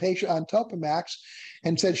that she had a patient on Topamax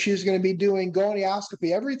and said she's going to be doing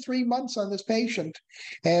gonioscopy every 3 months on this patient.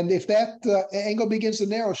 And if that angle begins to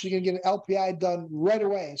narrow, she's going to get an LPI done right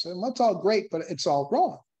away. So that's all great, but it's all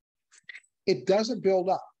wrong. It doesn't build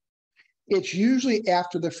up. It's usually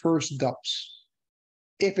after the first dose.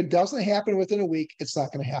 If it doesn't happen within a week, it's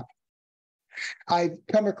not going to happen. I've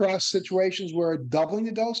come across situations where doubling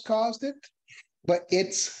the dose caused it, but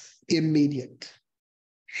it's immediate.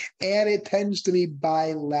 And it tends to be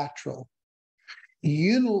bilateral.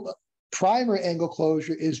 Primary angle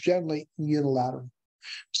closure is generally unilateral.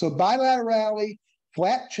 So bilaterality,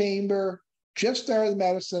 flat chamber, just started the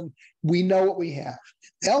medicine, we know what we have.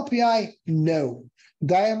 LPI, no.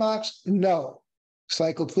 Diamox, no.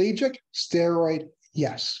 Cycloplegic, steroid,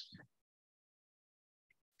 yes.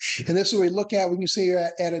 And this is what we look at. We can see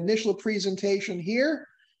at initial presentation here.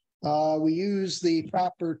 We use the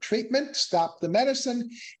proper treatment, stop the medicine.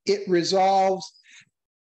 It resolves.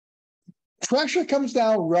 Pressure comes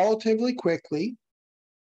down relatively quickly.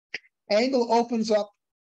 Angle opens up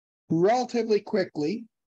relatively quickly.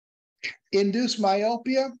 Induced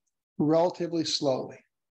myopia relatively slowly.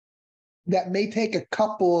 That may take a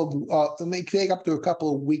couple of, may take up to a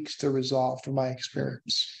couple of weeks to resolve from my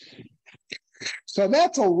experience. So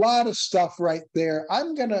that's a lot of stuff right there.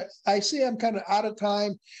 I see I'm kind of out of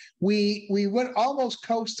time. We went almost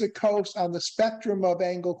coast to coast on the spectrum of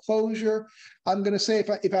angle closure. I'm going to say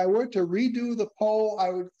if I were to redo the poll,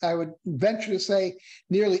 I would venture to say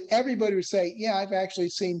nearly everybody would say, yeah, I've actually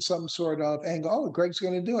seen some sort of angle. Oh, Greg's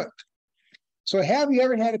going to do it. So have you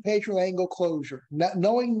ever had a patient with angle closure? Not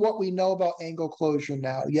knowing what we know about angle closure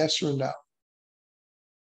now, yes or no?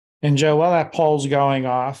 And Joe, while that poll's going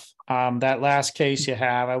off, that last case you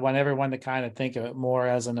have, I want everyone to kind of think of it more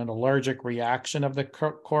as an allergic reaction of the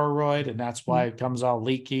choroid, and that's why it comes all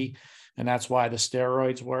leaky, and that's why the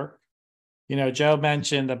steroids work. You know, Joe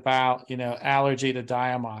mentioned about, allergy to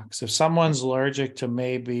Diamox. If someone's allergic to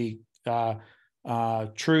maybe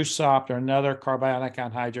Trusop or another carbonic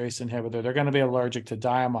anhydrase inhibitor, they're going to be allergic to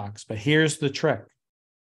Diamox. But here's the trick.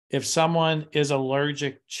 If someone is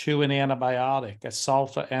allergic to an antibiotic, a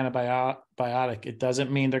sulfa antibiotic, it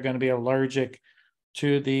doesn't mean they're going to be allergic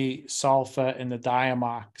to the sulfa and the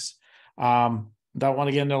Diamox. Don't want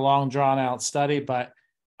to get into a long drawn out study, but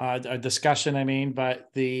a discussion, but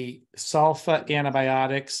the sulfa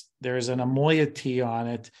antibiotics, there's an moiety on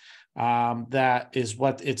it that is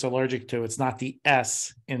what it's allergic to. It's not the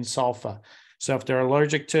S in sulfa. So if they're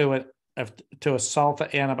allergic to it, to a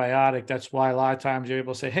sulfa antibiotic, that's why a lot of times you're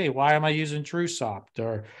able to say, hey, why am I using Trusopt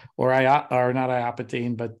or not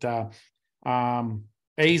iopatine, but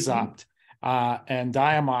Azopt and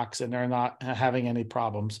Diamox, and they're not having any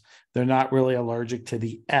problems. They're not really allergic to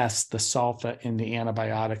the S, the sulfa in the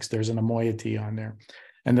antibiotics. There's an moiety on there.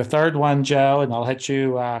 And the third one, Joe, and I'll let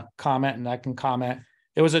you comment and I can comment.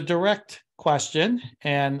 It was a direct question,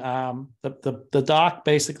 and the doc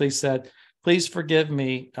basically said, please forgive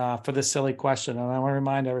me for this silly question. And I want to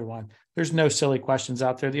remind everyone, there's no silly questions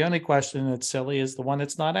out there. The only question that's silly is the one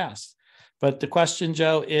that's not asked. But the question,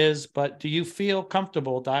 Joe, is, but do you feel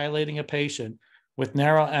comfortable dilating a patient with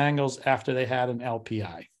narrow angles after they had an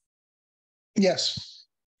LPI? Yes.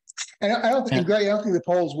 And I don't think, Greg, I don't think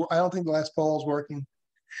the last poll is working.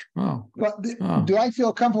 Oh. But do I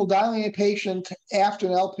feel comfortable dilating a patient after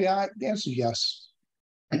an LPI? The answer is yes.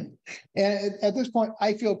 And at this point,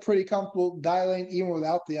 I feel pretty comfortable dilating even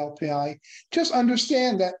without the LPI. Just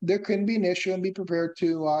understand that there can be an issue and be prepared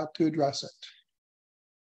to address it.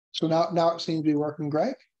 So now it seems to be working,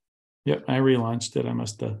 Greg. Yep, I relaunched it. I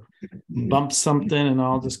must have bumped something, and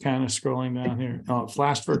I'll just kind of scrolling down here. Oh, it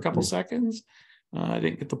flashed for a couple seconds. I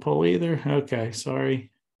didn't get the poll either. Okay,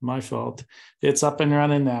 sorry, my fault. It's up and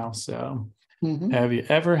running now. So, Have you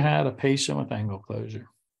ever had a patient with angle closure?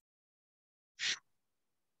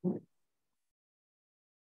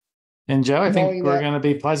 And Joe, I think we're going to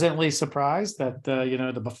be pleasantly surprised that,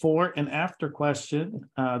 the before and after question,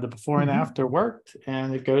 the before and after worked.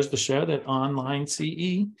 And it goes to show that online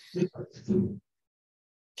CE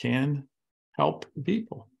can help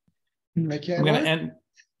people. I'm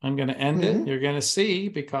going to end it. You're going to see,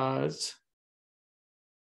 because.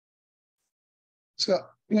 So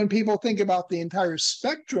when people think about the entire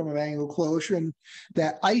spectrum of angle closure and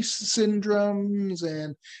that ICE syndromes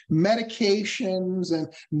and medications and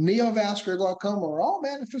neovascular glaucoma are all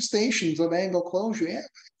manifestations of angle closure. Yeah,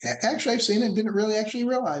 actually, I've seen it, didn't really actually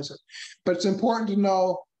realize it. But it's important to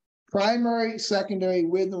know primary, secondary,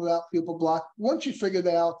 with and without pupil block. Once you figure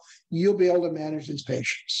that out, you'll be able to manage these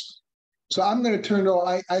patients. So I'm going to turn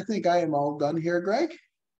to, I think I am all done here, Greg.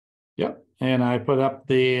 Yep. And I put up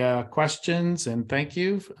the questions, and thank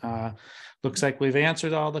you. Looks like we've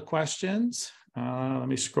answered all the questions. Let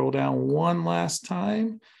me scroll down one last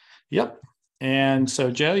time. Yep. And so,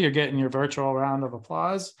 Joe, you're getting your virtual round of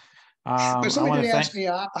applause. But somebody did ask me,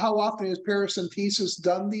 how often is paracentesis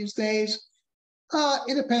done these days?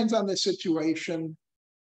 It depends on the situation.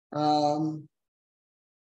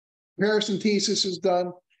 Paracentesis is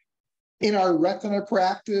done in our retina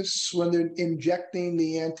practice when they're injecting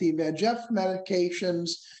the anti-VEGF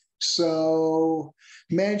medications. So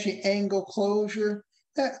managing angle closure,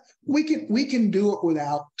 we can do it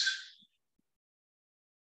without.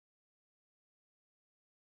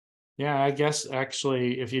 Yeah, I guess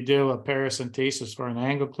actually, if you do a paracentesis for an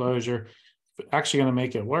angle closure, actually going to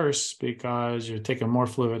make it worse because you're taking more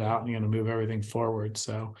fluid out and you're going to move everything forward.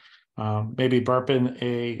 So maybe burping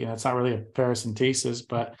it's not really a paracentesis,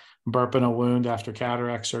 but burping a wound after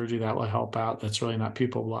cataract surgery, that will help out. That's really not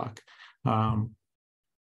pupil block.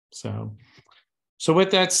 So with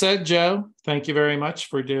that said, Joe, thank you very much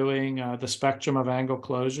for doing the spectrum of angle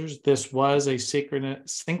closures. This was a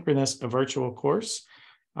synchronous virtual course.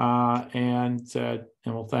 And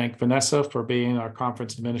we'll thank Vanessa for being our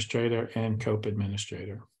conference administrator and COPE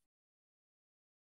administrator.